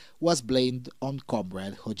policy, was blamed on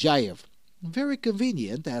Comrade Hojayev. Very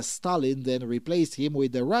convenient, as Stalin then replaced him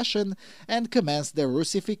with a Russian and commenced the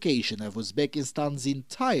Russification of Uzbekistan's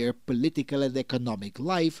entire political and economic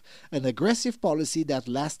life, an aggressive policy that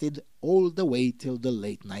lasted all the way till the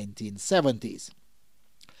late 1970s.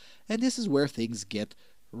 And this is where things get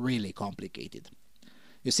really complicated.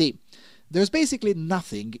 You see, there's basically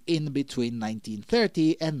nothing in between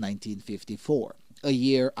 1930 and 1954, a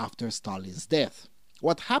year after Stalin's death.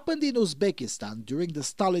 What happened in Uzbekistan during the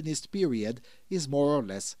Stalinist period is more or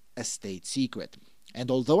less a state secret. And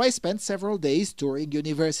although I spent several days touring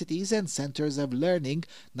universities and centers of learning,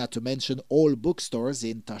 not to mention all bookstores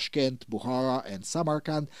in Tashkent, Bukhara, and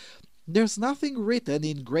Samarkand, there's nothing written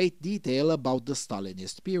in great detail about the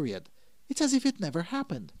Stalinist period. It's as if it never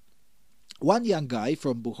happened. One young guy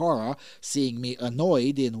from Bukhara, seeing me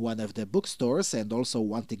annoyed in one of the bookstores and also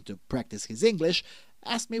wanting to practice his English,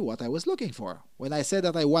 asked me what I was looking for. When I said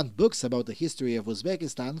that I want books about the history of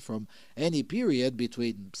Uzbekistan from any period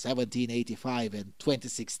between 1785 and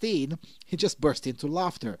 2016, he just burst into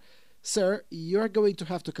laughter. "Sir, you're going to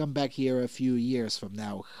have to come back here a few years from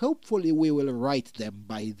now. Hopefully we will write them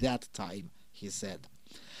by that time," he said.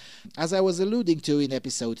 As I was alluding to in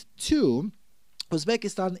episode 2,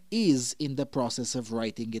 Uzbekistan is in the process of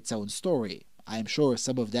writing its own story. I'm sure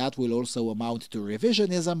some of that will also amount to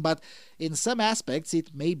revisionism, but in some aspects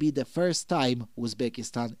it may be the first time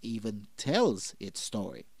Uzbekistan even tells its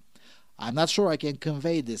story. I'm not sure I can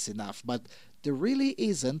convey this enough, but there really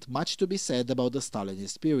isn't much to be said about the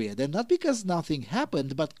Stalinist period, and not because nothing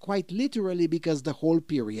happened, but quite literally because the whole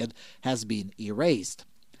period has been erased.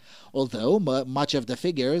 Although much of the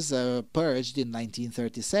figures purged in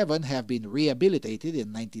 1937 have been rehabilitated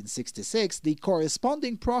in 1966, the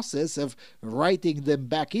corresponding process of writing them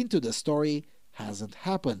back into the story hasn't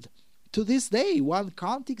happened. To this day, one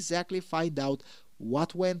can't exactly find out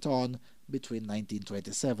what went on between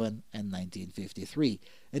 1927 and 1953,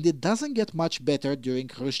 and it doesn't get much better during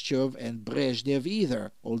Khrushchev and Brezhnev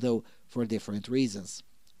either, although for different reasons.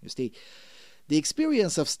 You see, the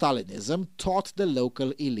experience of Stalinism taught the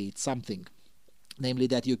local elite something, namely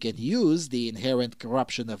that you can use the inherent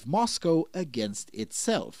corruption of Moscow against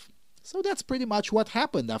itself. So that's pretty much what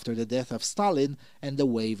happened after the death of Stalin and the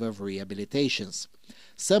wave of rehabilitations.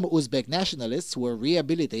 Some Uzbek nationalists were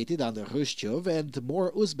rehabilitated under Khrushchev, and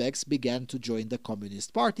more Uzbeks began to join the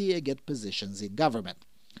Communist Party and get positions in government.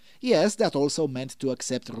 Yes, that also meant to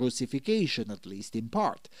accept Russification, at least in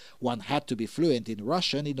part. One had to be fluent in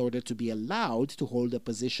Russian in order to be allowed to hold a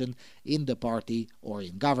position in the party or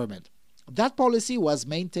in government. That policy was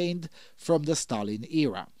maintained from the Stalin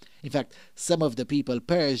era. In fact, some of the people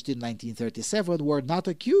purged in 1937 were not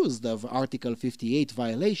accused of Article 58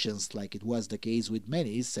 violations, like it was the case with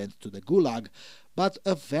many sent to the Gulag, but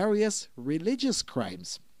of various religious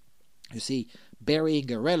crimes. You see,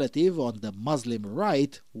 burying a relative on the Muslim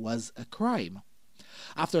rite was a crime.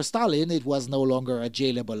 After Stalin, it was no longer a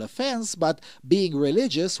jailable offense, but being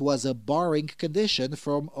religious was a barring condition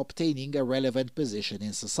from obtaining a relevant position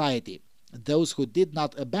in society. Those who did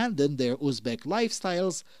not abandon their Uzbek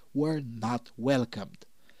lifestyles were not welcomed.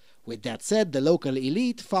 With that said, the local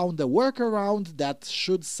elite found a workaround that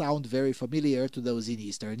should sound very familiar to those in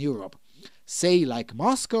Eastern Europe. Say like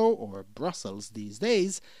Moscow or Brussels these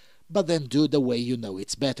days, but then do the way you know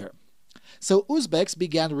it's better. So Uzbeks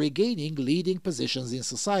began regaining leading positions in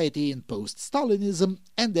society in post-Stalinism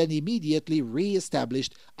and then immediately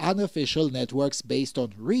re-established unofficial networks based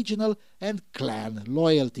on regional and clan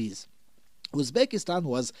loyalties. Uzbekistan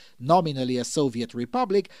was nominally a Soviet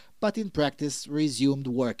republic, but in practice resumed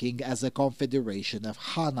working as a confederation of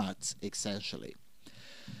Khanats, essentially.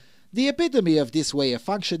 The epitome of this way of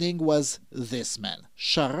functioning was this man,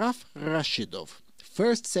 Sharaf Rashidov,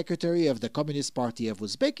 first secretary of the Communist Party of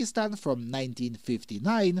Uzbekistan from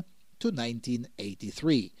 1959 to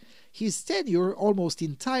 1983. his tenure almost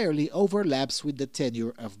entirely overlaps with the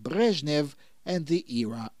tenure of Brezhnev and the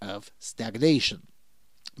era of stagnation.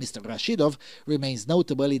 Mr. Rashidov remains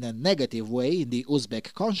notable in a negative way in the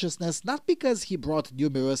Uzbek consciousness, not because he brought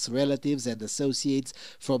numerous relatives and associates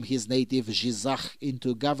from his native Zhizakh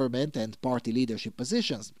into government and party leadership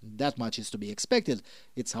positions. That much is to be expected.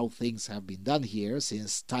 It's how things have been done here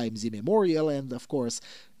since times immemorial, and of course,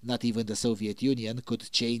 not even the Soviet Union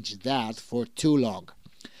could change that for too long.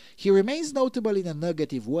 He remains notable in a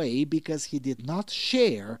negative way because he did not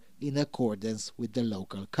share in accordance with the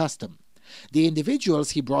local custom. The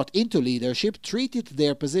individuals he brought into leadership treated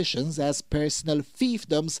their positions as personal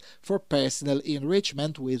fiefdoms for personal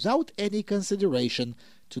enrichment without any consideration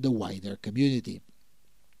to the wider community.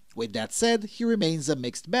 With that said, he remains a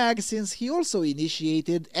mixed bag since he also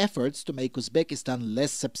initiated efforts to make Uzbekistan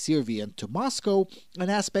less subservient to Moscow, an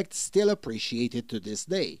aspect still appreciated to this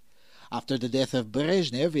day. After the death of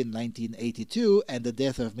Brezhnev in 1982 and the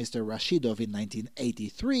death of Mr. Rashidov in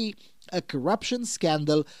 1983, a corruption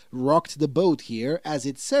scandal rocked the boat here as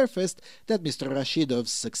it surfaced that Mr.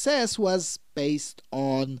 Rashidov's success was based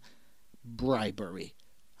on bribery.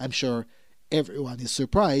 I'm sure everyone is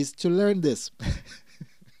surprised to learn this.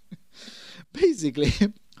 Basically,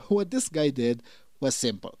 what this guy did was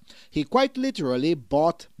simple. He quite literally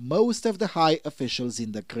bought most of the high officials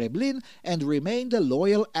in the Kremlin and remained a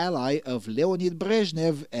loyal ally of Leonid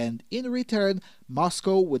Brezhnev, and in return,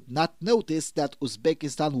 Moscow would not notice that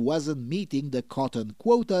Uzbekistan wasn't meeting the cotton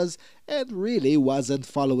quotas and really wasn't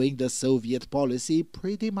following the Soviet policy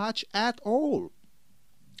pretty much at all.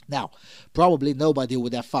 Now, probably nobody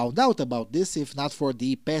would have found out about this if not for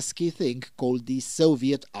the pesky thing called the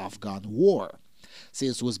Soviet-Afghan War.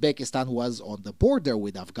 Since Uzbekistan was on the border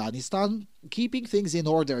with Afghanistan, keeping things in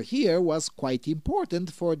order here was quite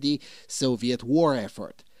important for the Soviet war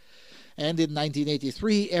effort. And in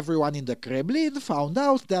 1983, everyone in the Kremlin found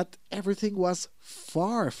out that everything was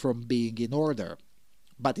far from being in order.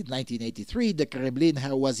 But in 1983, the Kremlin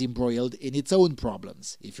was embroiled in its own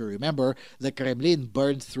problems. If you remember, the Kremlin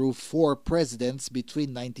burned through 4 presidents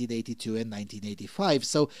between 1982 and 1985,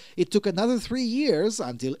 so it took another 3 years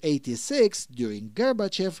until 86, during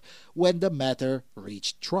Gorbachev, when the matter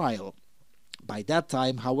reached trial. By that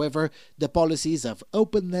time, however, the policies of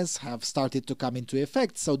openness have started to come into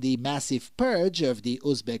effect, so the massive purge of the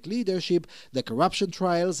Uzbek leadership, the corruption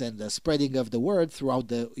trials, and the spreading of the word throughout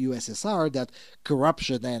the USSR that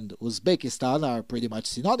corruption and Uzbekistan are pretty much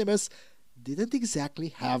synonymous, didn't exactly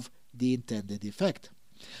have the intended effect.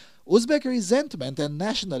 Uzbek resentment and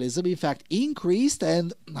nationalism in fact increased,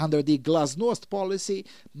 and under the glasnost policy,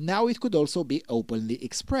 now it could also be openly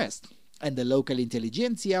expressed. And the local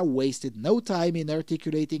intelligentsia wasted no time in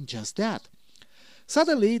articulating just that.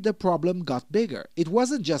 Suddenly, the problem got bigger. It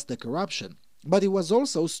wasn't just the corruption, but it was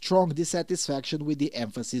also strong dissatisfaction with the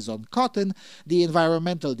emphasis on cotton, the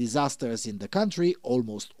environmental disasters in the country,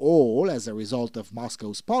 almost all as a result of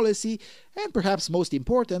Moscow's policy, and perhaps most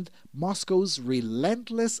important, Moscow's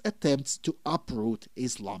relentless attempts to uproot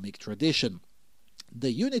Islamic tradition.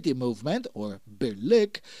 The Unity Movement, or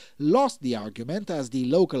Birlik, lost the argument as the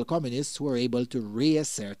local communists were able to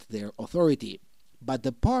reassert their authority. But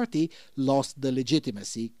the party lost the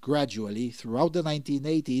legitimacy gradually throughout the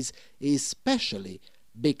 1980s, especially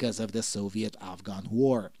because of the Soviet-Afghan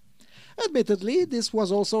War. Admittedly, this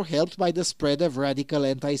was also helped by the spread of radical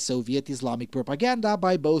anti-Soviet Islamic propaganda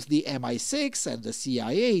by both the MI6 and the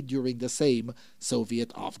CIA during the same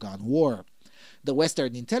Soviet-Afghan War. The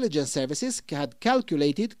Western intelligence services had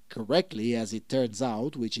calculated, correctly as it turns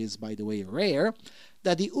out, which is by the way rare,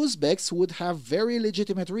 that the Uzbeks would have very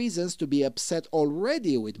legitimate reasons to be upset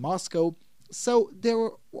already with Moscow, so they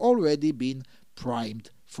were already been primed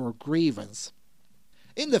for grievance.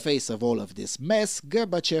 In the face of all of this mess,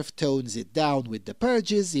 Gorbachev tones it down with the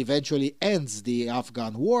purges, eventually ends the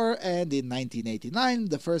Afghan War, and in 1989,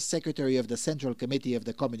 the first secretary of the Central Committee of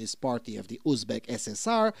the Communist Party of the Uzbek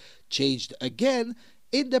SSR changed again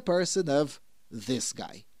in the person of this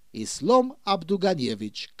guy, Islom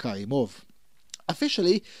Abduganievich Karimov.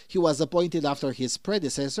 Officially, he was appointed after his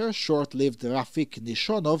predecessor, short-lived Rafik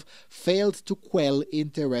Nishonov, failed to quell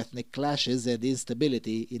inter-ethnic clashes and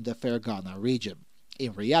instability in the Fergana region.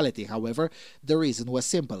 In reality, however, the reason was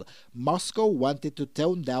simple. Moscow wanted to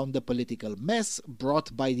tone down the political mess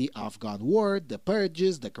brought by the Afghan War, the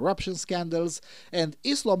purges, the corruption scandals, and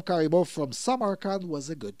Islam Karimov from Samarkand was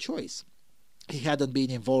a good choice. He hadn't been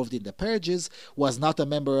involved in the purges, was not a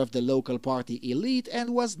member of the local party elite,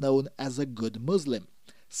 and was known as a good Muslim,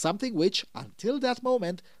 something which, until that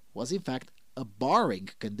moment, was in fact a barring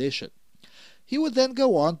condition. He would then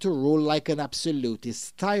go on to rule like an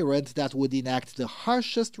absolutist tyrant that would enact the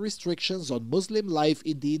harshest restrictions on Muslim life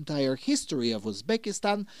in the entire history of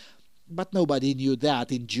Uzbekistan, but nobody knew that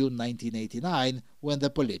in June 1989 when the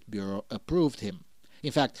Politburo approved him.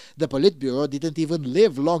 In fact, the Politburo didn't even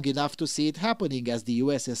live long enough to see it happening, as the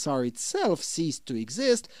USSR itself ceased to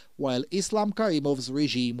exist, while Islam Karimov's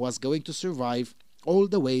regime was going to survive all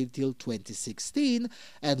the way till 2016,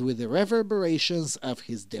 and with the reverberations of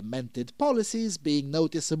his demented policies being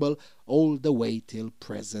noticeable all the way till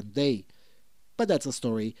present day. But that's a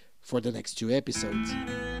story for the next 2 episodes.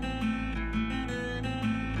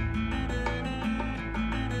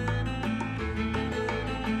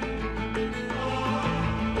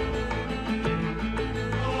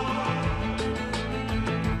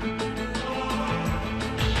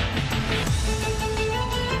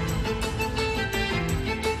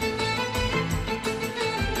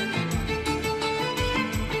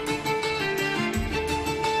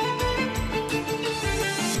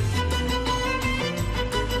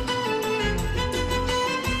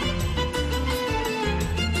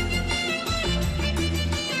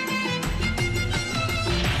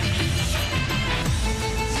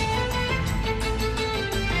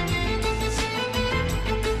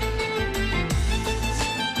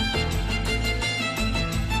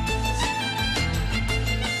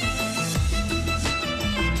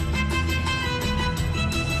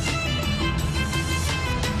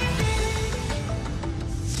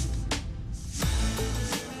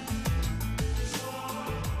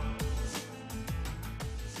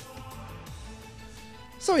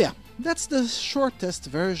 So yeah, that's the shortest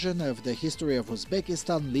version of the history of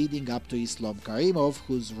Uzbekistan leading up to Islam Karimov,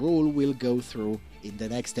 whose rule we'll go through in the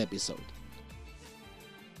next episode.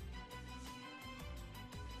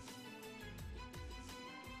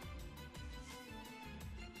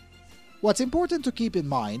 What's important to keep in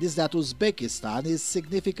mind is that Uzbekistan is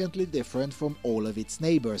significantly different from all of its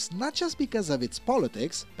neighbors, not just because of its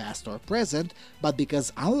politics, past or present, but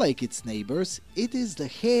because unlike its neighbors, it is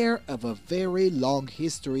the heir of a very long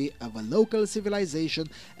history of a local civilization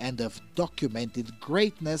and of documented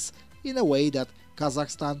greatness in a way that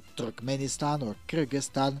Kazakhstan, Turkmenistan or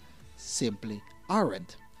Kyrgyzstan simply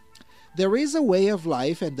aren't. There is a way of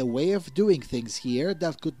life and a way of doing things here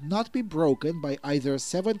that could not be broken by either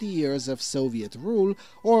 70 years of Soviet rule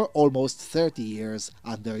or almost 30 years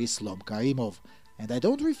under Islam Karimov. And I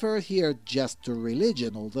don't refer here just to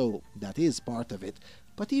religion, although that is part of it,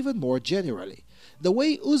 but even more generally. The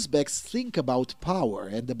way Uzbeks think about power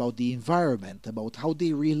and about the environment, about how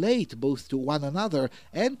they relate both to one another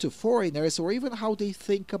and to foreigners, or even how they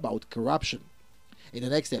think about corruption. In the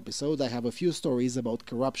next episode, I have a few stories about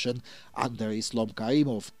corruption under Islam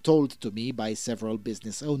Karimov, told to me by several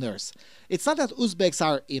business owners. It's not that Uzbeks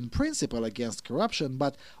are in principle against corruption,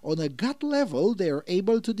 but on a gut level, they are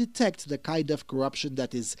able to detect the kind of corruption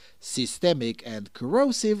that is systemic and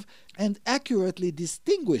corrosive, and accurately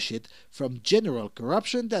distinguish it from general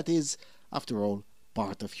corruption that is, after all,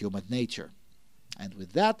 part of human nature. And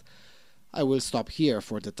with that, I will stop here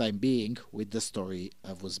for the time being with the story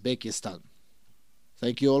of Uzbekistan.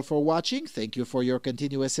 Thank you all for watching. Thank you for your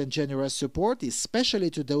continuous and generous support, especially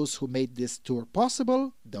to those who made this tour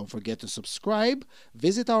possible. Don't forget to subscribe,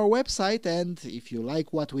 visit our website, and if you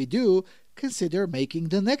like what we do, consider making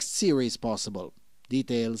the next series possible.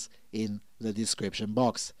 Details in the description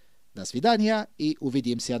box. До свидания и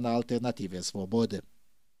увидимся на Альтернативе Свободы.